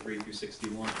 33 through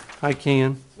 61? I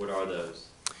can. What are those?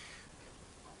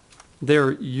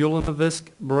 They're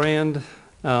Ulanovisk brand,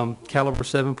 caliber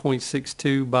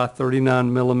 7.62 by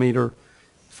 39 millimeter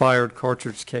fired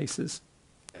cartridge cases.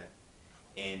 Okay.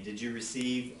 And did you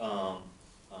receive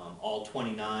all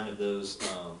 29 of those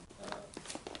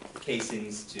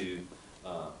casings to,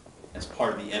 as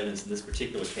part of the evidence in this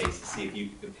particular case, to see if you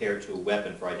could compare it to a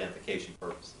weapon for identification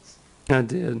purposes? I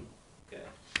did. Okay.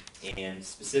 And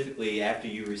specifically, after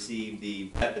you received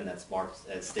the weapon that's marked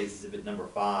as State's Exhibit number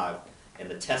 5 and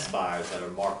the test fires that are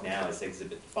marked now as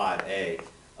Exhibit 5A,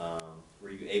 were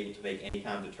you able to make any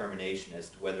kind of determination as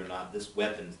to whether or not this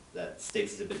weapon that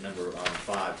State's Exhibit number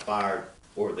 5 fired,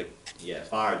 or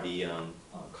fired the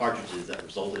cartridges that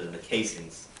resulted in the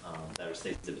casings that are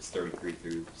State's Exhibits 33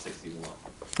 through 61?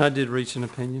 I did reach an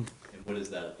opinion And what is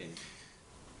that opinion?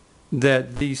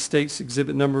 that these State's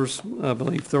Exhibit numbers, I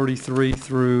believe 33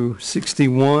 through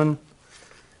 61,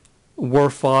 were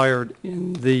fired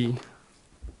in the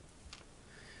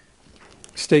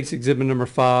State's Exhibit number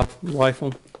 5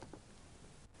 rifle.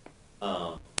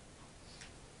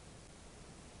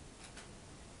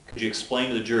 Could you explain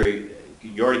to the jury,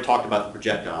 you already talked about the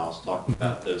projectiles, talking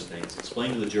about those things.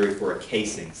 Explain to the jury for a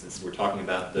casing, since we're talking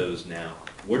about those now.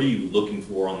 What are you looking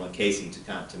for on the casing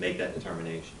to make that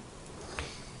determination?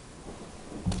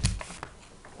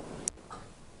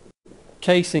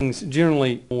 Casings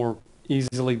generally more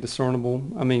easily discernible.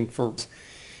 I mean, for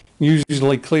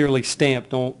usually clearly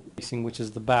stamped on casing, which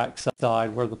is the back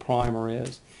side where the primer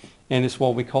is. And it's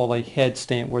what we call a head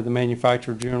stamp, where the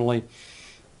manufacturer generally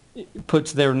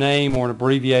puts their name or an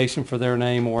abbreviation for their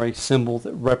name or a symbol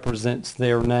that represents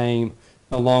their name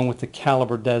along with the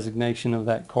caliber designation of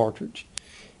that cartridge.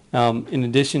 In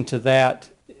addition to that,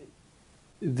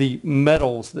 the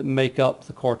metals that make up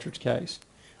the cartridge case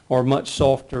are much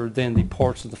softer than the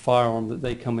parts of the firearm that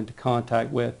they come into contact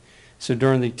with. So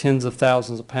during the tens of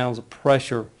thousands of pounds of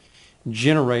pressure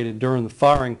generated during the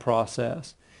firing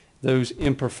process, those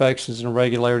imperfections and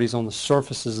irregularities on the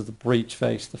surfaces of the breech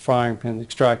face, the firing pin, the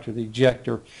extractor, the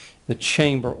ejector, the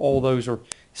chamber, all those are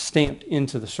stamped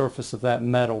into the surface of that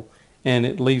metal, and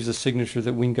it leaves a signature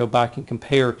that we can go back and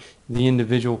compare the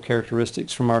individual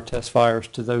characteristics from our test fires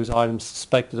to those items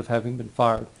suspected of having been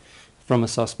fired from a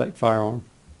suspect firearm.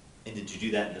 And did you do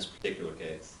that in this particular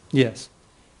case? Yes.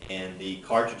 And the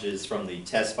cartridges from the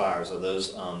test fires, are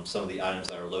those some of the items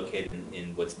that are located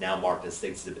in what's now marked as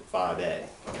Exhibit 5A?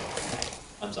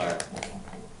 I'm sorry,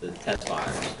 the test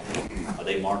fires. Are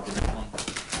they marked in that one?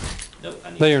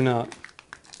 Nope. They are not.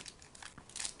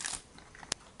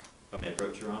 May I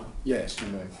approach, Your Honor? Yes, you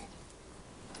may.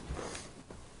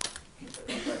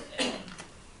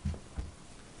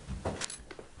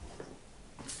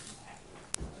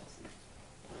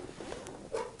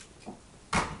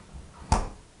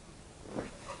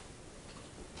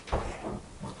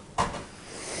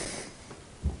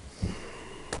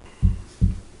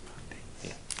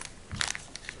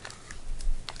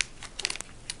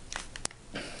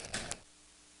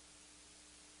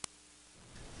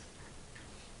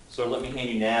 So let me hand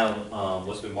you now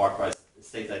what's been marked by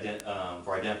State's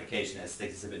for identification as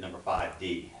State's Exhibit number 5D.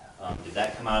 Did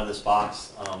that come out of this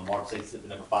box, marked State's Exhibit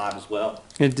number 5 as well?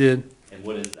 It did. And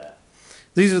what is that?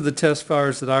 These are the test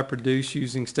fires that I produced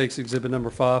using State's Exhibit number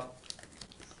 5.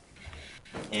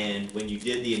 And when you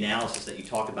did the analysis that you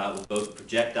talked about with both the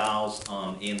projectiles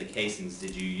and the casings,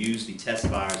 did you use the test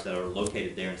fires that are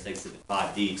located there in State's Exhibit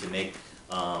 5D to make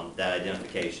that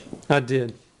identification? I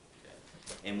did.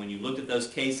 And when you looked at those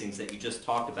casings that you just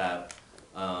talked about,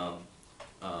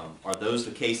 are those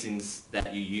the casings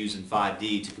that you use in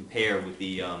 5D to compare with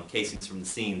the casings from the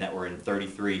scene that were in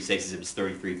 33, State's Exhibits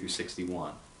 33 through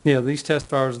 61? Yeah, these test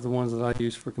fires are the ones that I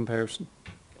use for comparison.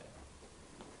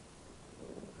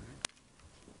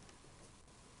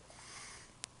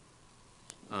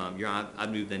 Your Honor, I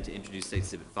move then to introduce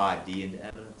State's Exhibit 5D into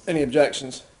evidence. Any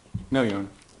objections? No, Your Honor.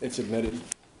 It's admitted.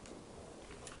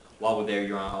 While we're there,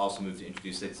 Your Honor, I also move to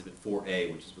introduce State's Exhibit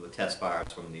 4A, which is with the test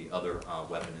fires from the other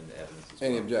weapon into evidence as well.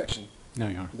 Any objection? No,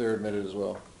 Your Honor. They're admitted as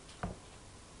well.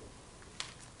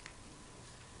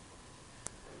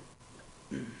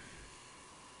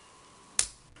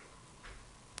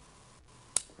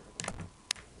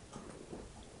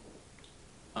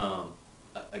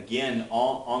 Again,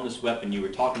 on this weapon, you were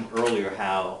talking earlier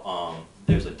how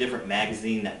there's a different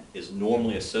magazine that is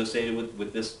normally associated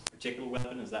with this particular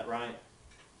weapon. Is that right?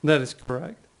 That is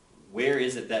correct. Where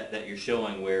is it that you're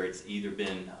showing where it's either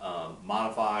been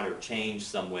modified or changed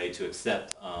some way to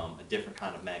accept a different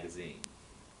kind of magazine?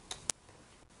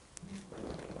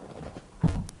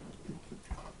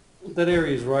 That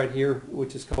area is right here,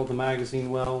 which is called the magazine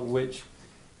well, which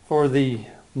for the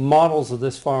models of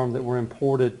this firearm that were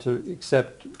imported to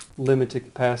accept limited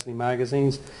capacity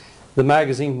magazines, the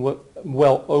magazine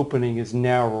well opening is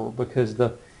narrower because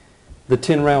the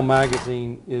 10-round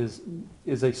magazine is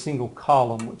a single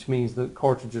column, which means the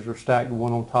cartridges are stacked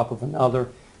one on top of another.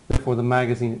 Therefore, the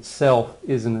magazine itself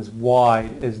isn't as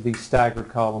wide as these staggered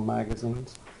column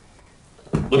magazines.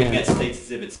 Looking at States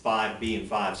Exhibits 5B and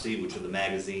 5C, which are the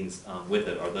magazines with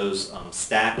it, are those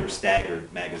stacked or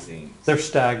staggered magazines? They're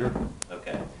staggered,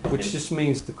 Okay. which just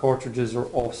means the cartridges are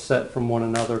offset from one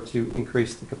another to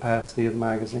increase the capacity of the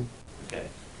magazine. Okay.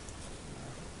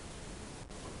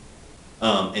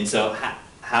 And so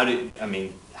how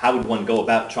would one go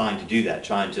about trying to do that,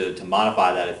 trying to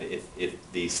modify that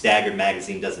if the staggered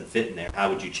magazine doesn't fit in there? How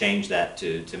would you change that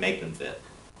to make them fit?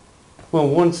 Well,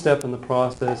 one step in the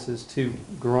process is to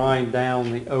grind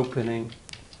down the opening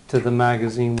to the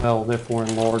magazine well, therefore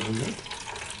enlarging it.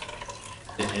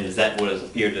 And is that what has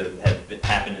appeared to have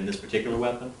happened in this particular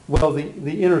weapon? Well,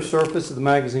 the inner surface of the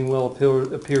magazine well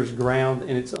appears ground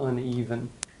and it's uneven.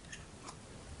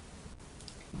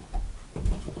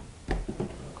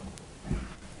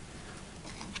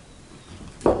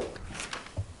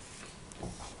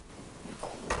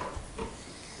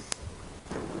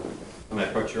 Am I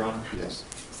approach, Your Honor? Yes.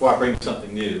 Before I bring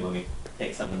something new, let me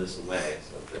take some of this away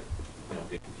so that we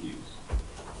don't get confused.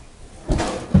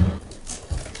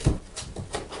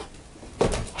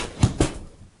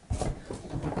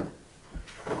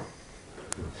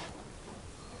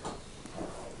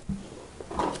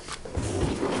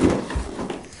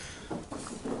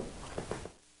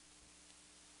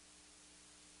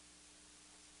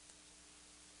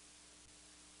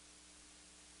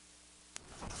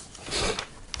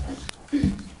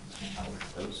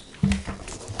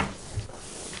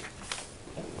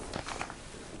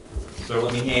 So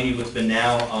let me hand you what's been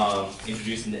now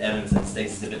introduced into evidence in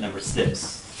State's Exhibit number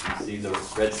 6. You see the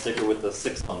red sticker with the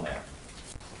 6 on there.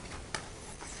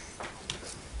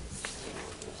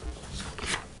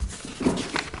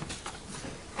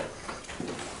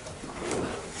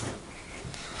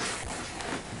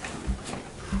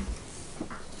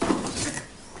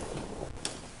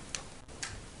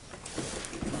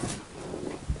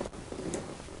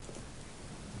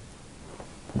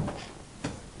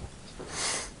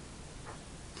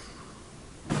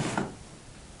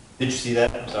 Did you see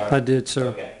that? I'm sorry. I did, sir.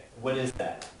 Okay. What is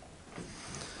that?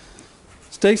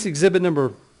 State's Exhibit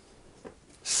number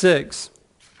 6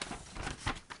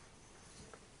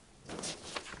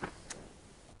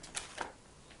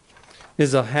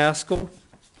 is a Haskell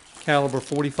caliber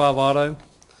 .45 auto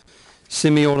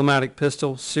semi-automatic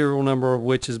pistol, serial number of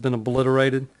which has been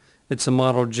obliterated. It's a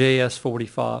model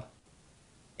JS45.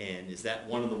 And is that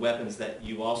one of the weapons that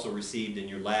you also received in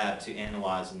your lab to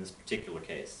analyze in this particular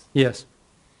case? Yes.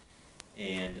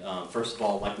 And first of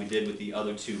all, like we did with the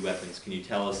other 2 weapons, can you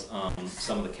tell us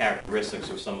some of the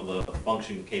characteristics or some of the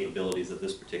function capabilities of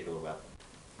this particular weapon?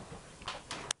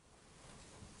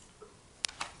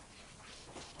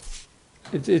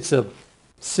 It's a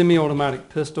semi-automatic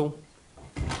pistol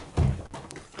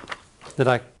that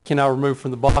I cannot remove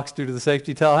from the box due to the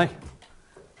safety tie.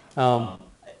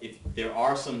 If there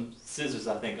are some scissors,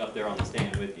 I think, up there on the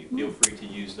stand with you, feel free to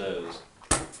use those.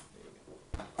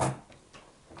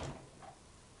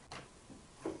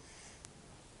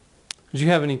 Did you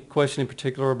have any question in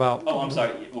particular about? Oh, I'm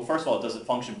sorry. Well, first of all, does it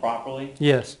function properly?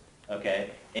 Yes. Okay.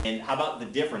 And how about the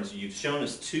difference? You've shown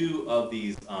us 2 of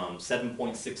these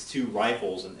 7.62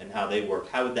 rifles and how they work.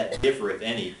 How would that differ, if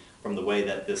any, from the way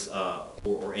that this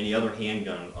or any other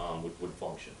handgun would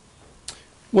function?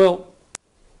 Well,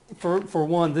 for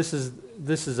one, this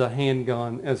is a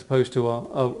handgun as opposed to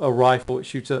a rifle. It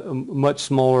shoots a much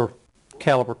smaller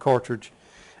caliber cartridge.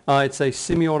 It's a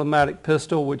semi-automatic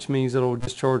pistol, which means it'll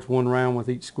discharge 1 round with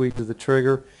each squeeze of the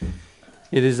trigger.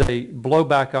 It is a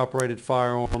blowback operated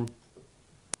firearm.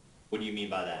 What do you mean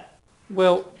by that?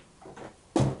 Well,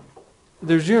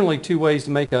 there's generally 2 ways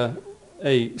to make a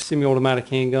semi-automatic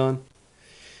handgun.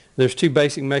 There's 2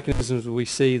 basic mechanisms we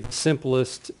see. The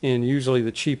simplest and usually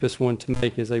the cheapest one to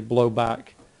make is a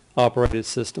blowback operated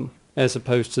system, as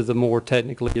opposed to the more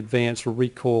technically advanced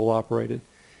recoil operated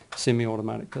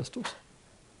semi-automatic pistols.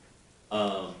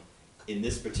 In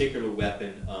this particular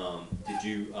weapon, did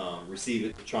you receive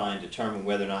it to try and determine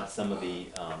whether or not some of the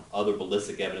other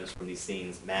ballistic evidence from these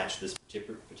scenes matched this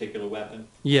particular weapon?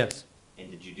 Yes.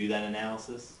 And did you do that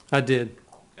analysis? I did.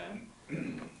 Okay.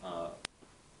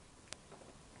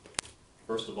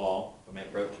 First of all, if I may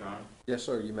approach, Your Honor. Yes,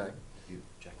 sir, you may. You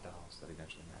projectiles that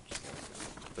eventually match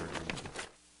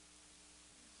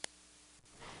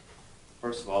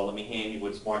First of all, let me hand you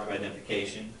what's marked for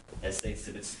identification. as State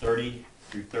Exhibits 30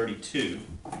 through 32.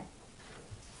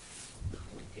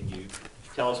 Can you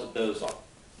tell us what those are?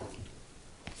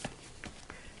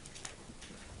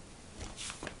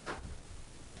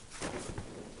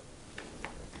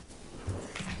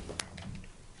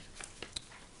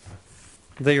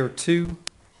 They are two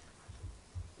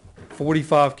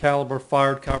 45 caliber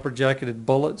fired copper jacketed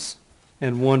bullets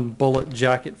and one bullet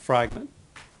jacket fragment.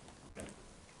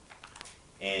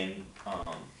 And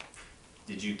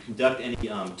did you conduct any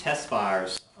test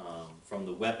fires from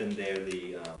the weapon there,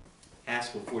 the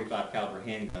Haskell 45 caliber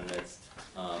handgun that's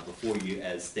before you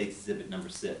as State Exhibit number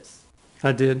 6?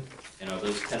 I did. And are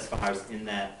those test fires in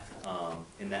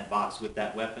that box with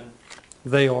that weapon?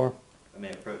 They are. I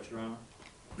may approach, Your Honor.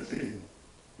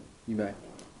 You may. All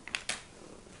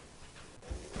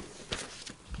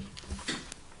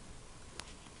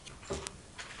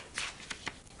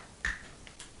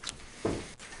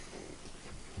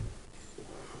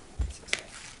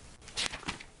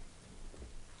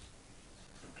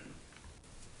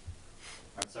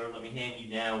right, sir, let me hand you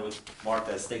now with marked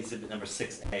as State Exhibit number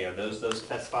 6A. Are those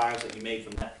test fires that you made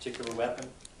from that particular weapon?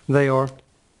 They are.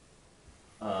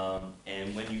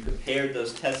 And when you compared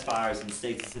those test fires in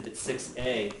State Exhibit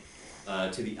 6A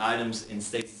to the items in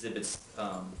State Exhibits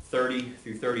 30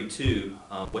 through 32,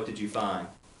 what did you find?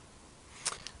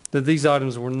 That these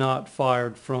items were not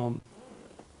fired from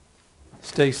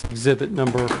State's Exhibit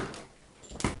number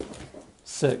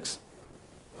 6.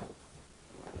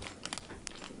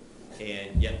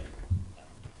 And, yep,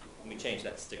 let me change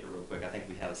that sticker real quick. I think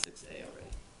we have a 6A already.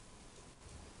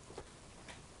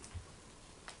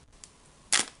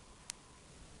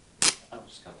 I'll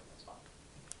just cover that spot.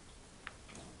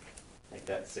 Make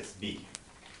that 6B. Is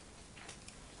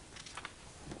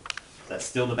that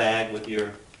still the bag with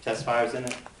your test fires in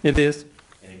it? It is.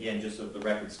 And again, just so the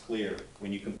record's clear,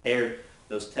 when you compared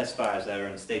those test fires that are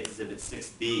in State Exhibit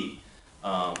 6B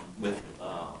with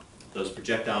those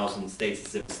projectiles in States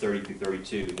Exhibits 30 through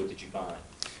 32, what did you find?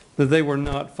 That they were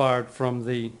not fired from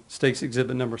the State's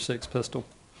Exhibit number 6 pistol.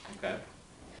 Okay.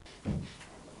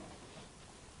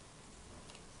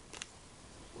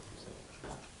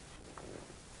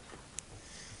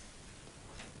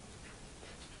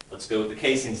 Let's go with the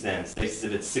casings then. State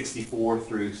Exhibits 64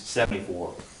 through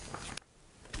 74.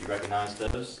 Do you recognize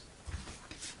those?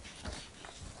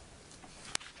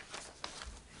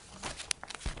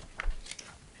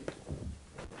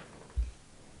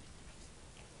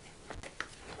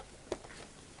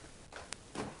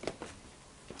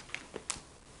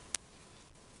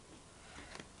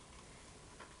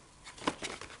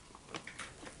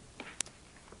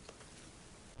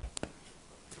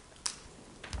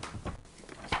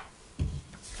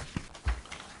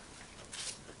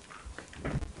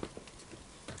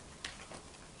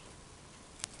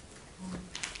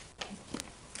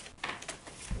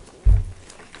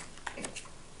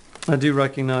 I do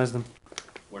recognize them.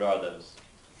 What are those?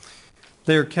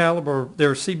 They're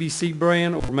CBC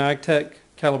brand or MagTech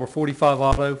caliber 45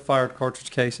 auto fired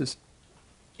cartridge cases.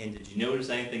 And did you notice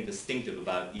anything distinctive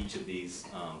about each of these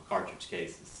cartridge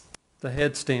cases? The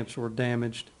head stamps were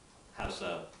damaged. How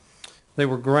so? They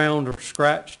were ground or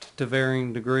scratched to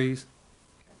varying degrees.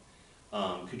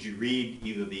 Could you read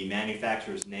either the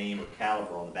manufacturer's name or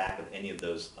caliber on the back of any of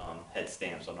those head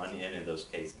stamps on any of those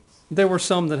casings? There were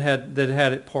some that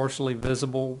had it partially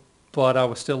visible, but I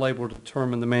was still able to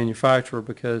determine the manufacturer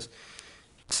because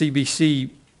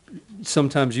CBC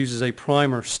sometimes uses a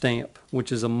primer stamp,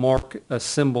 which is a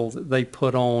symbol that they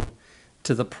put on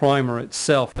to the primer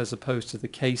itself as opposed to the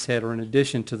case head or in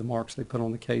addition to the marks they put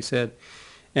on the case head.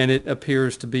 And it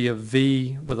appears to be a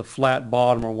V with a flat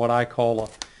bottom or what I call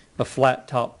a flat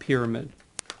top pyramid.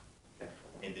 Okay.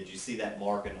 And did you see that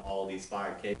mark in all these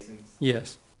fired casings?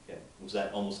 Yes. Okay. Was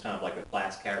that almost kind of like a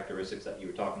class characteristics that you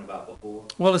were talking about before?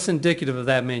 Well, it's indicative of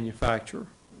that manufacturer.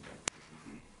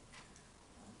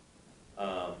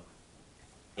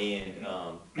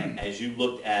 As you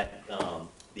looked at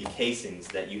the casings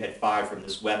that you had fired from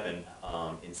this weapon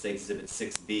in State Exhibit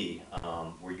 6B,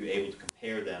 were you able to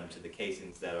compare them to the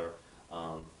casings that are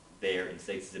there in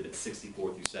State Exhibit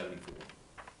 64 through 74?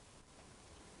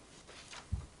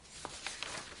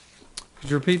 Could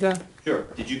you repeat that? Sure.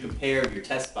 Did you compare your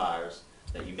test fires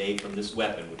that you made from this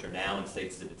weapon, which are now in State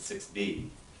Exhibit 6B,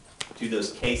 to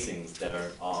those casings that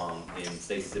are in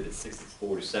State Exhibit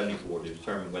 64 to 74 to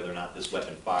determine whether or not this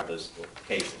weapon fired those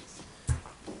casings?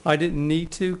 I didn't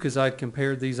need to because I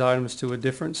compared these items to a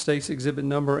different state's exhibit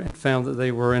number and found that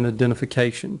they were in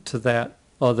identification to that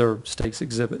other state's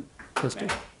exhibit pistol.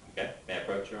 Okay. May I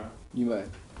approach, Your Honor? You may.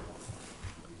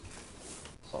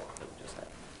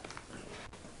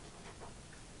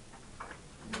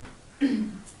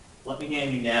 Let me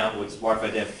hand you now what's marked for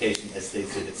identification as State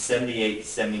Exhibit 78,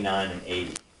 79, and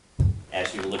 80.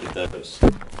 Ask you to look at those. Do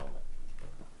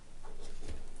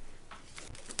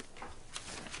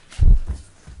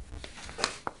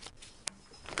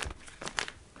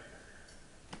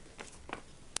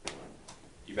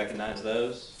you recognize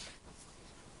those?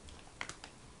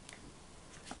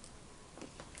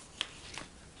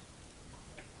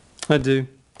 I do.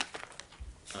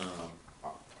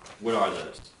 What are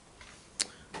those?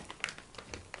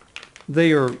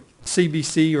 They are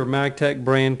CBC or MagTech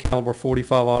brand caliber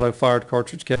 45 auto fired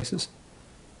cartridge cases.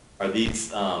 Are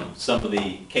these some of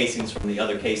the casings from the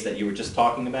other case that you were just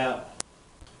talking about?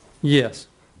 Yes.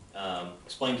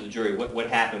 Explain to the jury what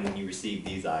happened when you received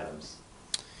these items.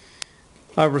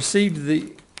 I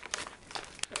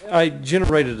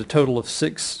generated a total of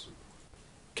 6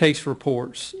 case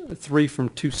reports, 3 from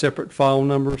 2 separate file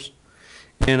numbers,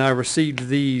 and I received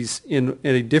these in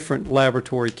a different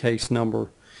laboratory case number,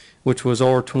 which was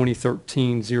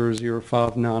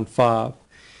R2013-00595.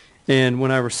 And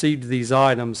when I received these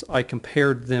items, I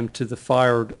compared them to the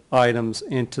fired items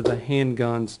and to the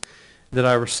handguns that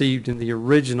I received in the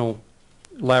original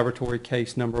laboratory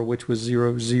case number, which was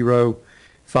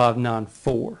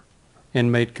 00594,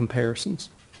 and made comparisons.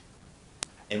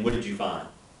 And what did you find?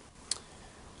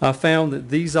 I found that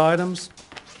these items,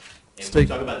 And when you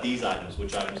talk about these items,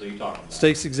 which items are you talking about?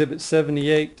 States Exhibit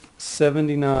 78,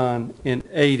 79, and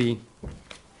 80,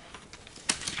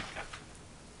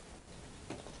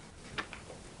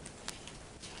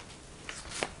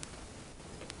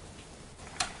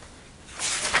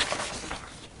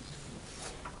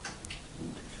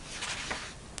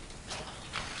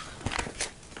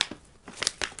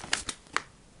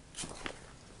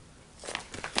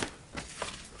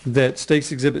 that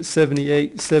States Exhibit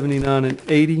 78, 79, and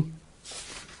 80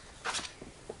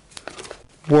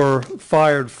 were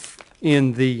fired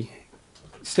in the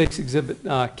States Exhibit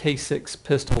K6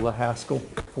 pistol, the Haskell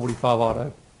 45 auto.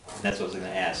 And that's what I was going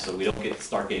to ask, so we don't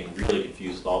start getting really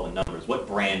confused with all the numbers. What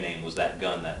brand name was that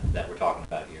gun that we're talking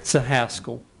about here? It's a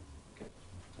Haskell.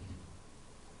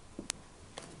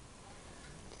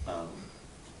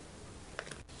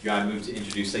 Your Honor, I move to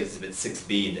introduce State Exhibit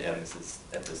 6B into evidence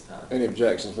at this time. Any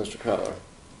objections, Mr. Cutler?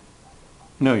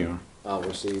 No, Your Honor. I'll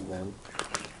receive them.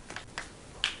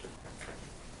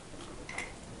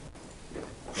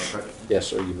 Yes,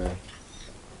 sir, you may.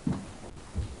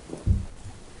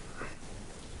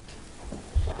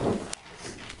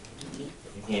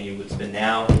 And you what's been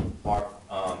now marked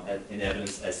in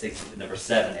evidence as State Exhibit number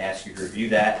 7. Ask you to review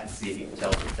that and see if you can tell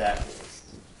us what that is.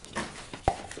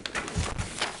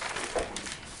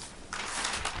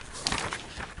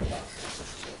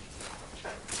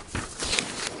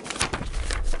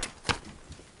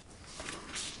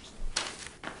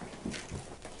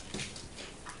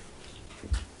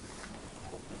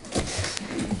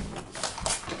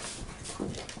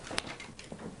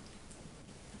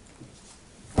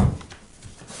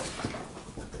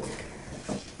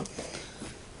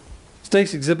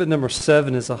 States Exhibit number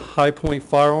 7 is a High Point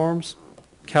Firearms,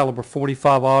 caliber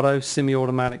 45 auto,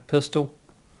 semi-automatic pistol,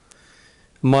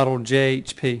 model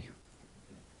JHP.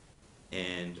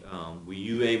 And were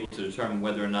you able to determine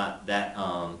whether or not that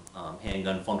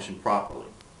handgun functioned properly?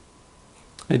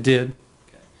 I did.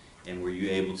 Okay. And were you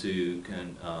able to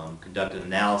conduct an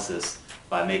analysis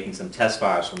by making some test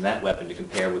fires from that weapon to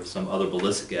compare with some other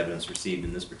ballistic evidence received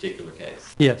in this particular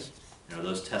case? Yes. And are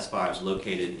those test fires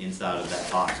located inside of that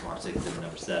box marked State Exhibit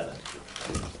number 7?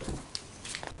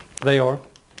 They are.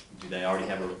 Do they already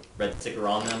have a red sticker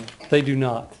on them? They do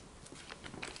not.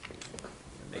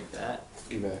 Make that.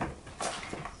 You may.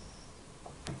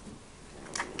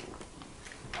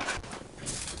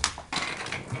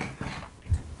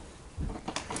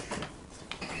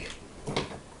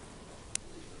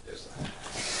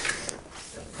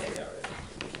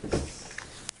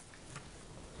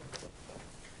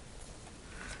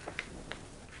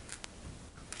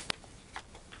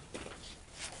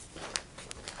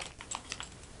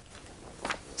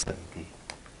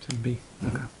 Should be.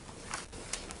 Okay.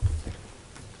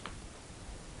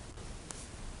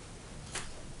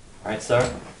 All right,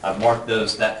 sir. I've marked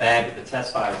that bag with the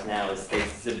test fires now as State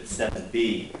Exhibit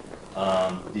 7B.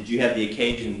 Did you have the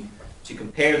occasion to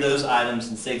compare those items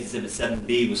in State Exhibit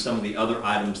 7B with some of the other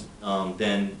items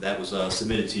then that was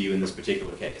submitted to you in this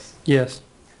particular case? Yes.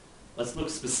 Let's look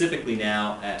specifically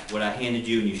now at what I handed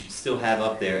you, and you should still have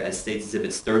up there as State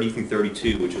Exhibits 30 through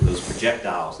 32, which are those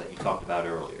projectiles that you talked about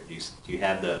earlier. Do you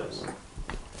have those?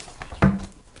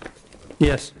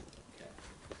 Yes. Okay.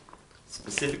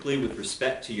 Specifically with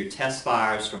respect to your test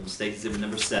fires from State Exhibit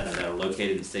number 7 that are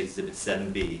located in State Exhibit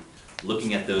 7B,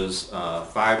 looking at those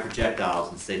fired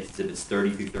projectiles in State's Exhibits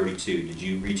 30 through 32, did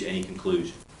you reach any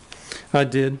conclusion? I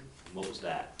did. What was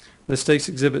that? The State's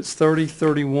Exhibits 30,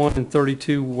 31, and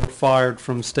 32 were fired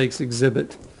from State's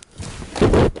Exhibit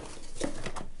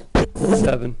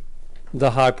 7,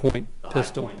 the high point The high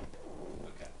pistol. point?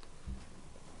 Okay.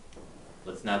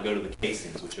 Let's now go to the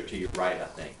casings, which are to your right, I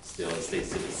think, still in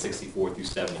State's Exhibits 64 through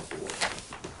 74.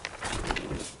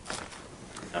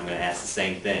 I'm going to ask the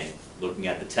same thing. Looking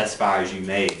at the test fires you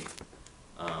made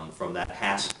from the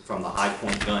high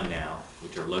point gun now,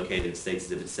 which are located in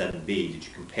State's Exhibit 7B, did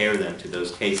you compare them to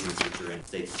those casings which are in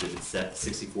State's Exhibit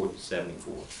 64 through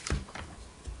 74?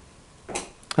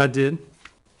 I did.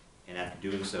 And after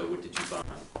doing so, what did you find?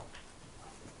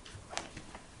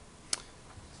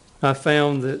 I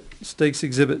found that State's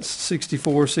Exhibits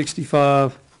 64,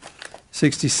 65,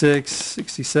 66,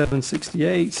 67,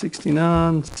 68,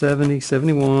 69, 70,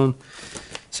 71,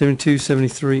 72,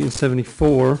 73, and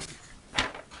 74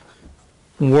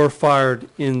 were fired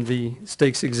in the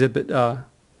State's Exhibit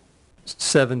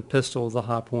 7 pistol, the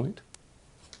high point.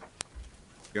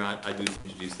 Your Honor, I do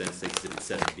introduce then State's Exhibit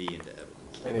 7B into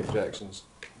evidence. Any objections?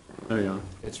 There you are.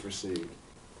 It's received.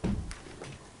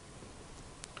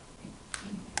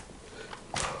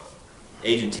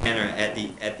 Agent Tanner, at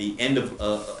the end of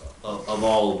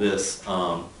all of this,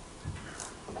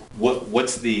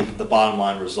 what's the bottom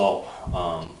line result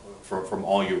from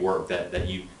all your work that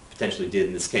you potentially did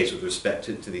in this case with respect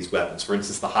to these weapons? For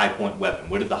instance, the high point weapon.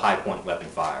 What did the high point weapon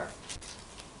fire?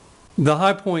 The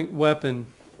high point weapon,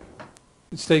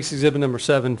 State's Exhibit number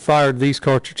 7, fired these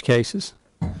cartridge cases,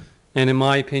 and in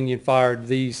my opinion fired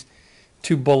these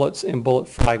 2 bullets and bullet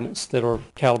fragments that are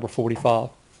caliber 45.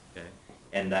 Okay.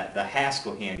 And the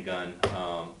Haskell handgun,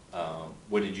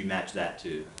 what did you match that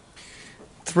to?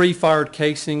 3 fired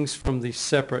casings from the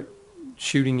separate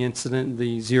shooting incident,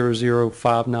 the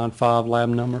 00595 lab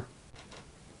number.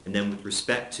 And then with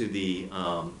respect to the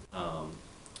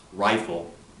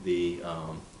rifle, the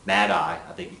Mad Eye,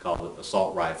 I think you called it,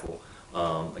 assault rifle,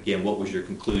 again, what was your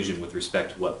conclusion with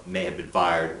respect to what may have been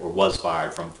fired or was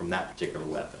fired from that particular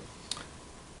weapon?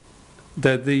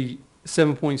 That the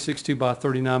 7.62 by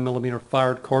 39 millimeter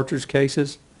fired cartridge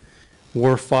cases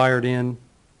were fired in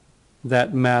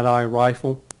that Mad Eye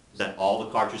rifle. Is that all the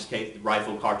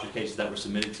rifle cartridge cases that were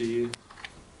submitted to you?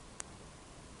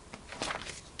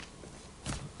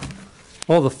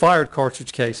 All the fired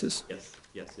cartridge cases?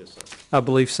 Yes, sir. I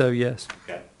believe so, yes.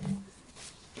 Okay.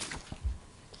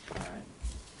 All right.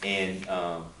 And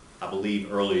I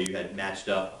believe earlier you had matched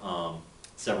up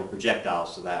several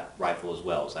projectiles to that rifle as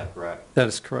well. Is that correct? That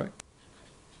is correct.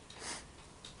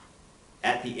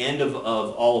 At the end of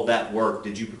all of that work,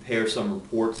 did you prepare some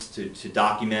reports to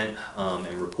document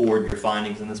and record your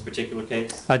findings in this particular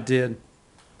case? I did.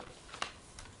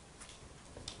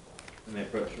 Let me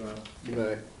approach you, Ron. You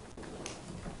may.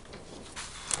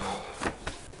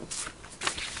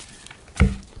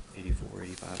 84,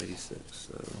 85, 86,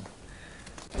 so.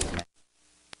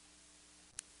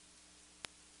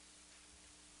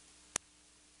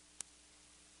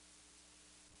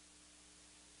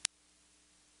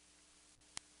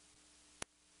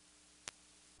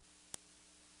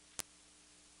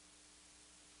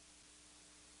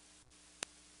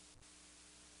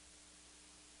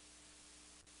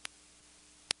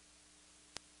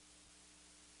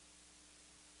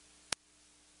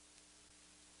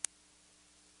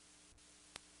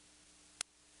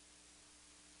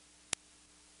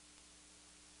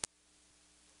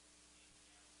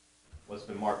 What's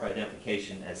been marked for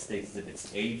identification as State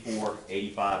Exhibits 84,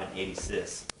 85, and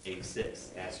 86.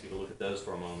 86. Ask you to look at those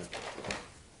for a moment.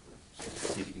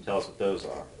 See if you can tell us what those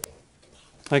are.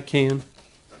 I can.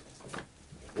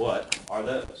 What are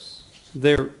those?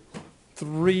 There are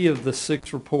 3 of the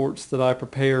 6 reports that I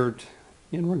prepared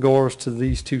in regards to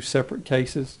these 2 separate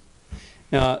cases.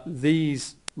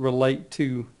 These relate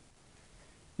to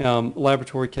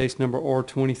laboratory case number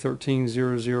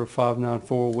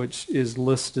R2013-00594, which is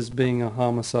listed as being a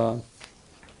homicide.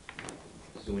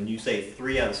 So when you say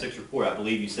 3 out of 6 report, I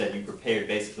believe you said you prepared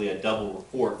basically a double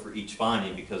report for each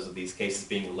finding because of these cases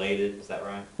being related. Is that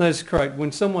right? That's correct.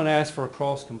 When someone asks for a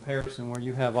cross comparison where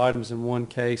you have items in one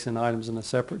case and items in a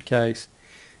separate case,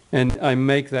 and I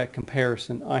make that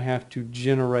comparison, I have to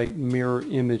generate mirror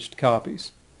imaged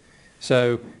copies.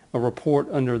 So a report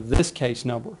under this case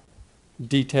number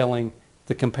detailing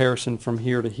the comparison from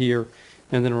here to here,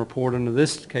 and then a report under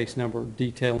this case number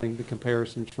detailing the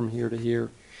comparisons from here to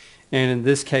here. And in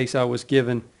this case, I was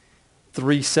given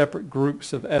 3 separate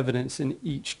groups of evidence in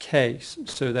each case,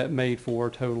 so that made for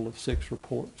a total of 6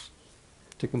 reports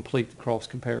to complete the cross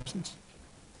comparisons.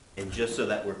 And just so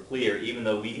that we're clear, even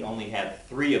though we only have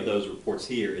 3 of those reports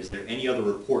here, is there any other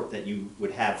report that you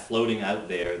would have floating out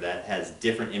there that has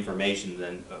different information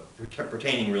than,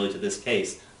 pertaining really to this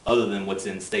case, other than what's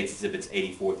in State's Exhibits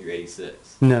 84 through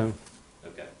 86? No.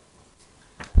 Okay.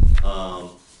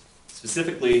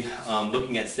 Specifically,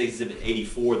 looking at State Exhibit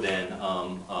 84 then,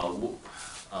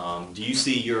 do you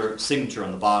see your signature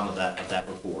on the bottom of that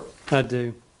report? I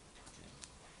do.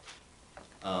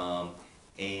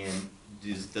 And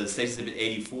does State Exhibit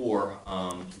 84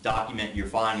 document your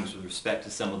findings with respect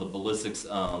to some of the ballistics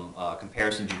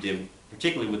comparisons you did,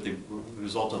 particularly with the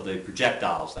result of the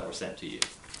projectiles that were sent to you?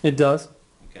 It does.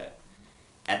 Okay.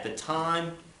 At the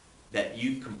time that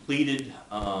you completed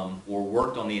or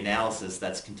worked on the analysis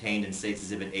that's contained in State's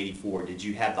Exhibit 84, did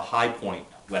you have the high point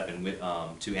weapon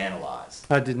to analyze?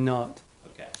 I did not.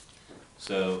 Okay.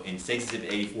 So in State's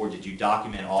Exhibit 84, did you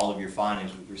document all of your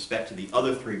findings with respect to the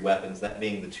other 3 weapons, that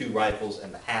being the 2 rifles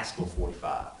and the Haskell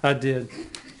 45? I did.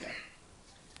 Okay.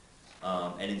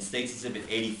 And in State's Exhibit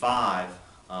 85,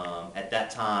 at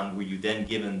that time, were you then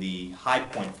given the high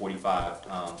point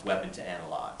 45 weapon to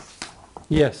analyze?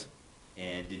 Yes.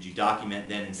 And did you document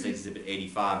then in State Exhibit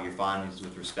 85 your findings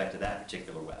with respect to that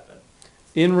particular weapon?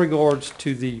 In regards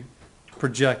to the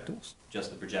projectiles, Just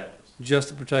the projectiles? just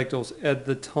the projectiles, at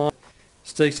the time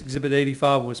State's Exhibit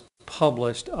 85 was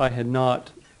published, I had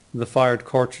not the fired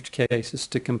cartridge cases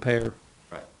to compare.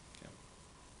 Right.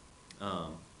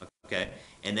 Okay.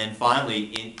 And then finally,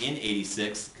 in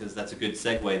 86, because that's a good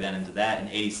segue then into that, in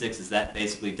 86, is that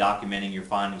basically documenting your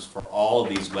findings for all of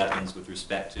these weapons with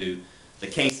respect to the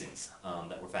casings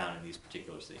that were found in these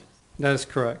particular scenes? That is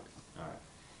correct. All right.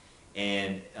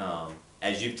 And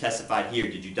as you've testified here,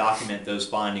 did you document those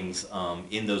findings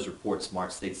in those reports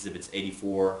marked State Exhibits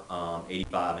 84,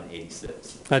 85, and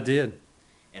 86? I did.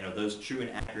 And are those true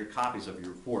and accurate copies of your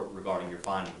report regarding your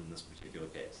findings in this particular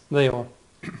case? They are.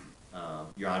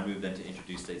 Your Honor, move then to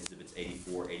introduce State Exhibits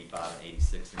 84, 85, and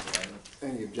 86 into evidence.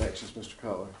 Any objections, Mr.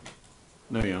 Collar?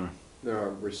 No, Your Honor. There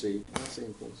are received. Can I see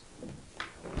them, please?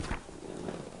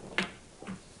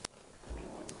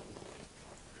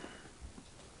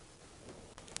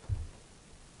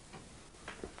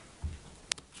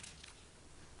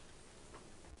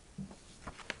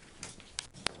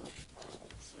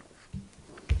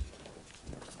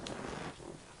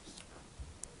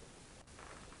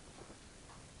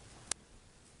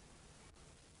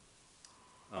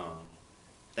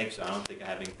 Thanks, sir. I don't think I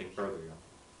have anything further, Your Honor.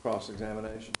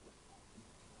 Cross-examination.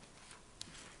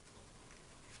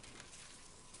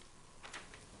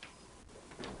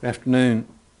 Afternoon,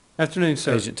 Afternoon,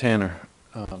 sir. Agent Tanner.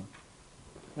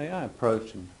 May I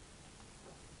approach and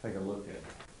take a look at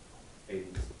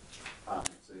 85 and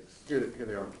 6? Here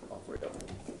they are, all 3 of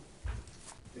them.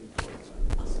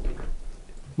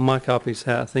 My copies,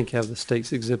 I think, have the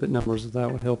State's Exhibit numbers, if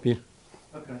that would help you.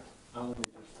 Okay. I'll let me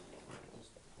just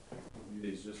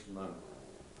review these just a moment.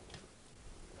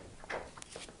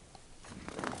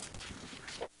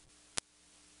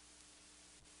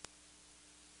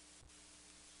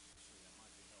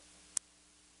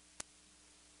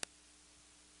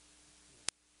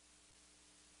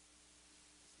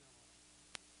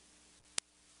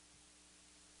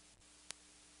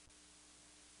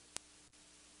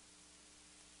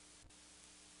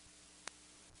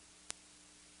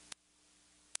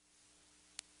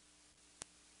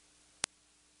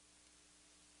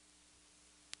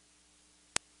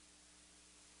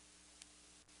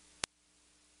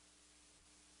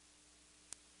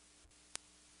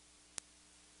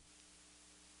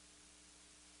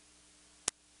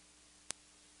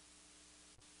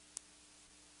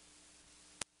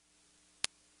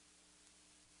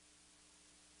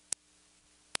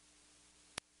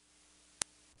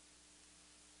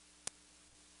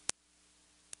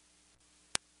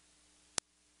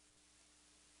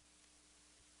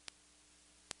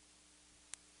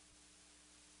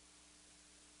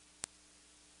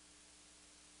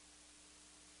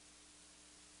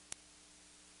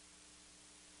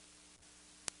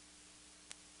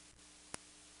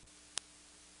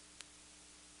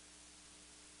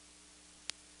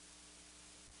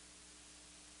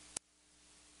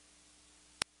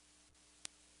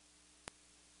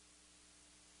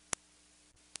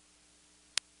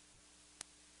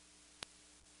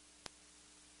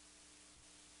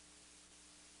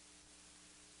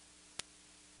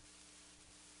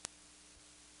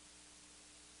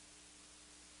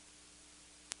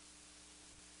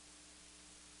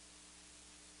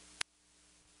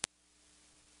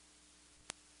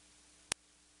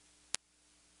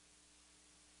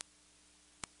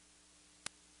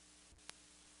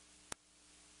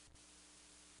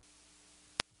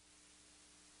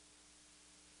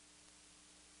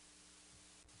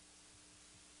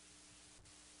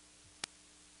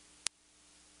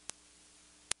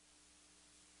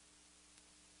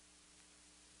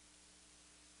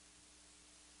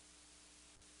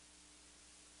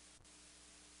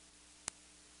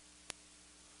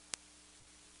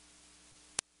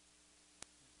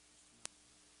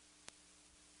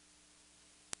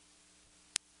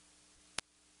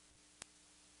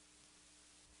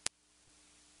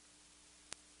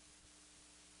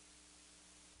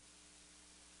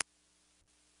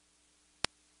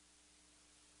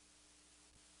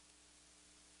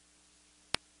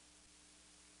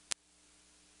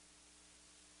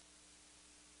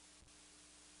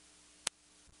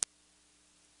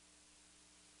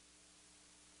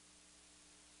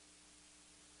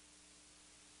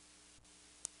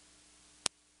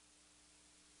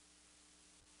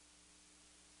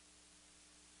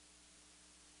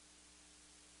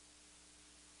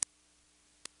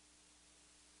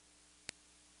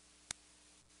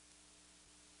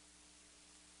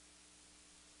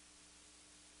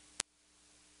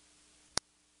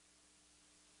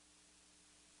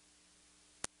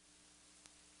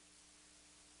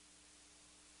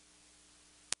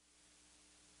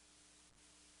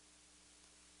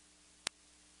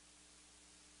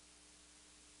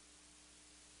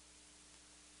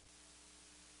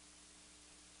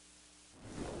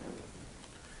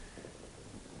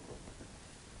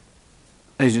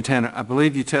 Agent Tanner, I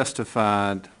believe you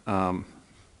testified that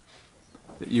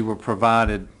you were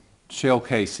provided shell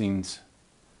casings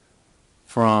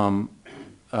from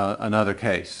another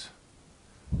case.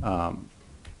 And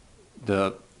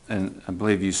I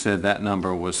believe you said that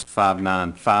number was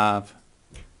 595?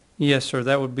 Yes, sir,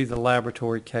 that would be the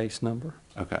laboratory case number.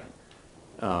 Okay.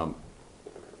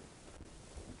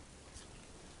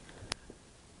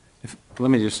 Let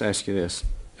me just ask you this.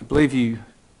 I believe I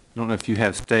don't know if you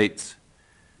have states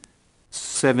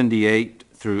 78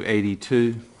 through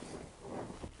 82.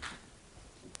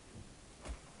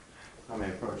 I may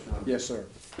approach them. Yes, sir.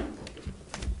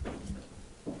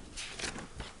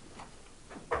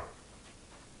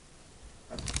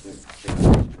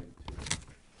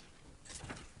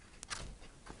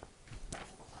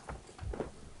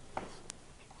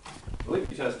 I believe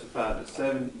you testified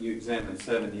that you examined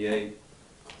 78,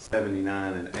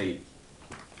 79, and 80.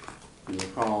 You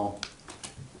recall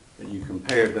that you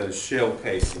compared those shell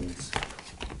casings.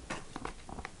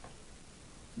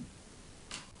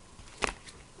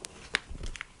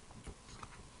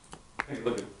 Take a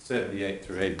look at 78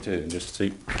 through 82 and just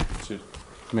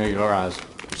familiarize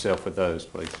yourself with those,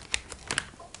 please.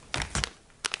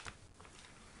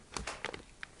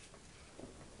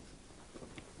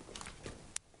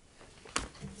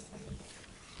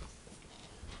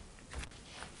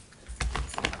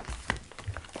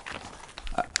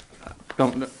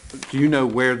 Do you know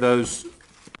where those,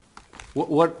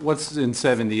 what's in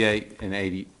 78 and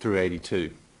 80 through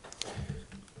 82?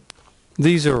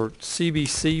 These are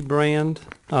CBC brand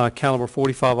caliber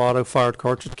 45 auto fired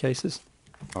cartridge cases.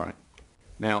 All right.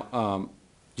 Now,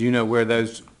 do you know where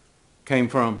those came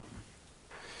from?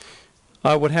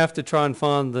 I would have to try and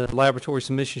find the laboratory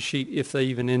submission sheet if they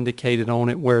even indicated on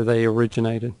it where they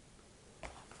originated.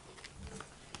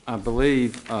 I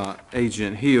believe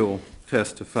Agent Hill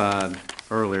testified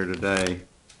earlier today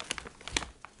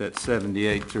that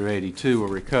 78 through 82 were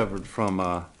recovered from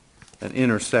an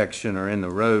intersection or in the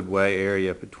roadway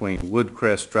area between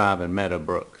Woodcrest Drive and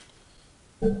Meadowbrook.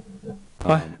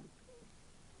 I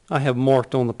have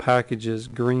marked on the packages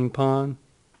Green Pine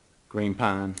Green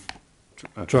Pine.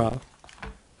 Okay. Drive.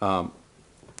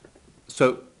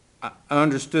 So I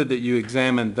understood that you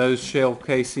examined those shell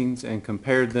casings and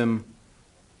compared them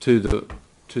to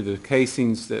the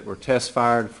casings that were test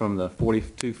fired from the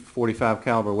 42, 45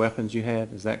 caliber weapons you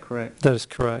had. Is that correct? That is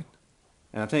correct.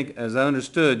 And I think, as I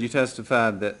understood, you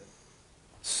testified that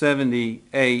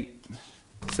 78,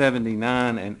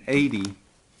 79, and 80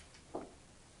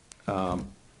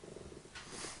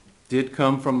 did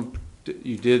come from,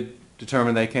 you did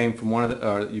determine they came from one of the,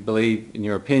 or you believe, in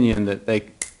your opinion, that they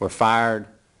were fired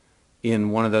in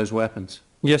one of those weapons?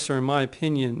 Yes, sir. In my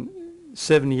opinion,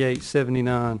 78,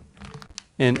 79,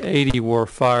 and 80 were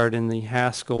fired in the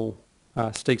Haskell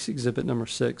State's Exhibit number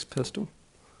 6 pistol.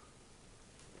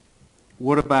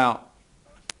 What about,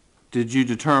 did you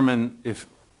determine if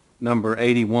number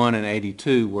 81 and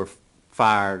 82 were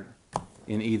fired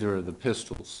in either of the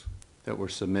pistols that were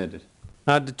submitted?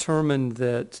 I determined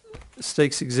that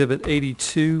State's Exhibit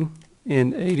 82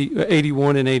 and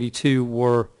 81 and 82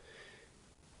 were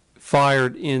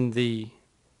fired in the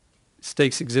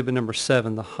State's Exhibit number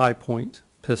 7, the High Point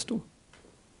pistol.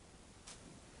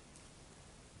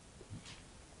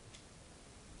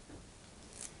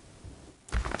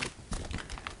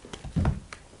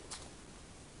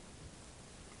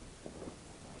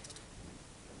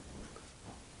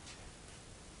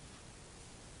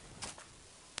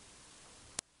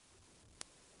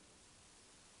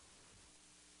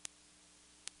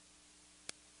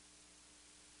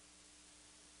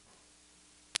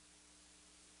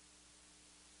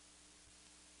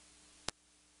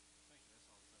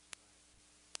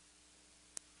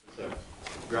 So,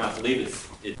 Your Honor, I believe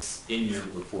it's in your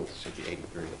report,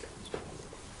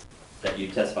 that you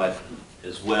testified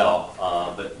as well,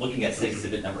 but looking at State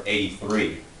Exhibit number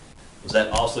 83, was that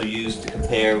also used to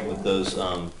compare with those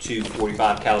two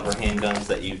 45 caliber handguns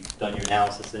that you've done your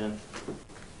analysis in?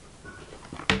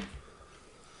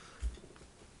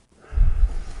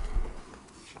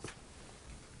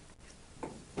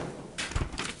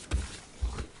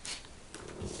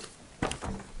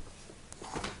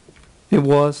 It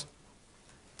was.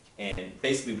 And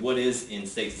basically, what is in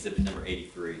State Exhibit number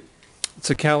 83? It's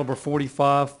a caliber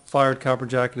 45 fired copper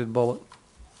jacketed bullet.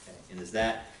 Okay. And is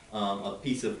that a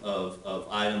piece of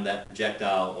item, that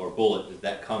projectile or bullet, does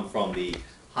that come from the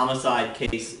homicide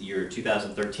case, your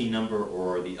 2013 number,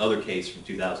 or the other case from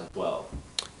 2012?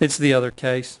 It's the other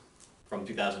case. From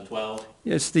 2012?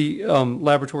 It's the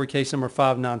laboratory case number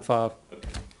 595. Okay.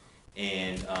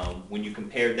 And when you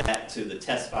compared that to the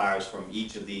testifiers from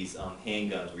each of these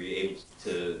handguns, were you able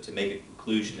to make a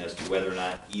conclusion as to whether or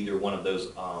not either one of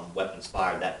those weapons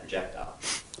fired that projectile?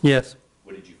 Yes.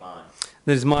 What did you find?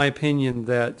 It is my opinion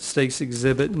that State's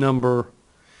Exhibit number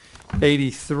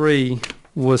 83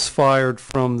 was fired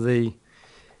from the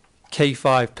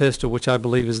K5 pistol, which I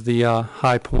believe is the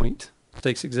high point,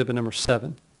 State's Exhibit number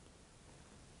 7.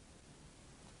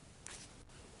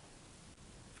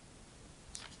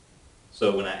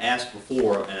 So when I asked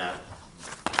before, and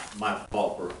my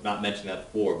fault for not mentioning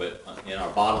that before, but in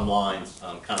our bottom lines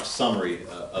kind of summary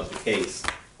of the case,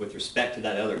 with respect to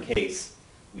that other case,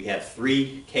 we have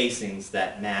 3 casings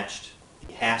that matched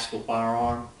the Haskell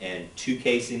firearm and 2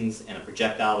 casings and a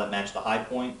projectile that matched the high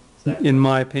point. Is that In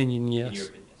my opinion, in yes. your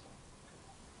opinion?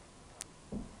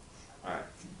 All right.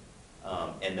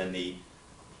 And then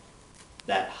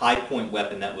that high point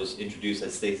weapon that was introduced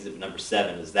as State's Exhibit number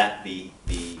 7, is that the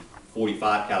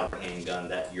 45 caliber handgun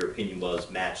that your opinion was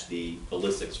matched the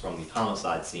ballistics from the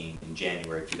homicide scene in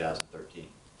January 2013?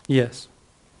 Yes.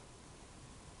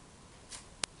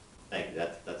 Thank you.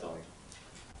 That's all.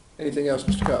 Anything else,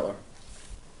 Mr. Cutler?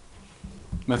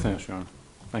 Nothing else, Your Honor.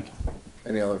 Thank you.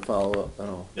 Any other follow-up at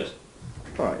all? Yes.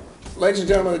 All right. Ladies and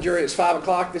gentlemen of the jury, it's 5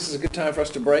 o'clock. This is a good time for us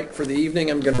to break for the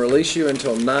evening. I'm going to release you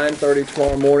until 9:30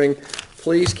 tomorrow morning.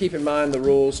 Please keep in mind the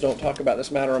rules. Don't talk about this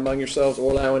matter among yourselves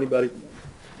or allow anybody,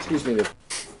 to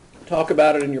talk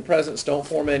about it in your presence. Don't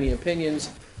form any opinions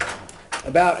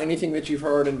about anything that you've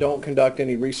heard, and don't conduct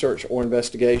any research or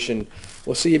investigation.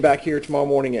 We'll see you back here tomorrow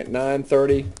morning at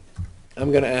 9:30.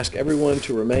 I'm going to ask everyone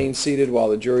to remain seated while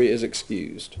the jury is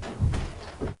excused.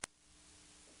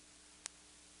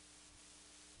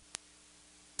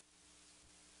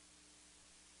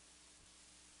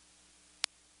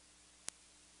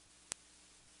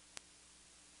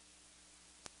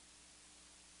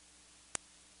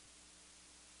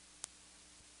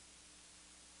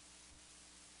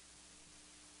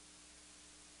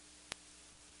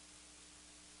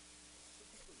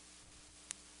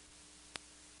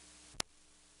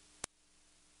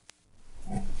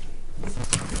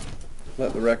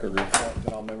 Let the record reflect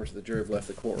that all members of the jury have left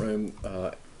the courtroom.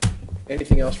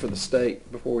 Anything else for the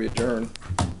state before we adjourn?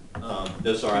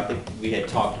 No, sir. I think we had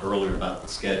talked earlier about the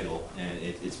schedule, and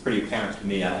it's pretty apparent to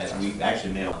me. We've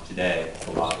actually mailed today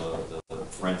a lot of the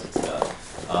forensic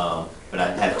stuff. But I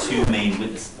have 2 main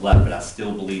witnesses left, but I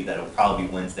still believe that it'll probably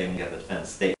be Wednesday when we have the defense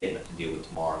statement to deal with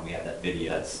tomorrow. And we have that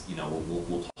video that's,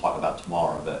 we'll talk about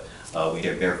tomorrow. But we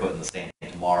have barefoot in the stand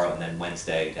tomorrow, and then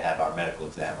Wednesday to have our medical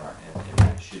examiner. And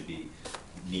that should be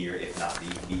near, if not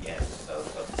the end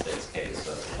of the state's case.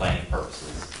 So for planning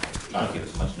purposes, I'm trying to give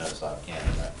as much notice as I can.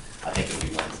 But I think it'll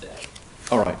be Wednesday.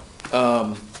 All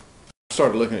right.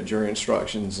 Started looking at jury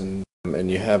instructions, and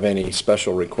you have any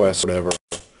special requests, whatever,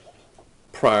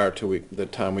 prior to the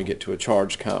time we get to a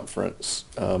charge conference,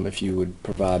 if you would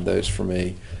provide those for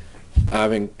me.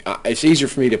 It's easier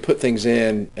for me to put things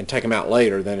in and take them out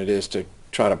later than it is to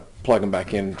try to plug them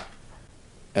back in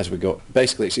as we go.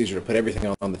 Basically, it's easier to put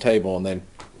everything on the table and then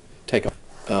take them.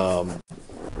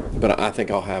 But I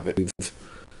think I'll have it with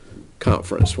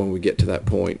conference when we get to that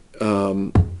point.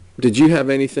 Did you have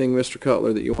anything, Mr.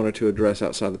 Cutler, that you wanted to address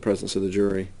outside the presence of the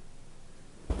jury?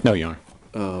 No, Your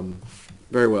Honor.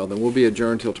 Very well, then we'll be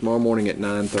adjourned till tomorrow morning at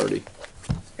 9:30.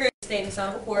 Statements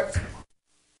on reports.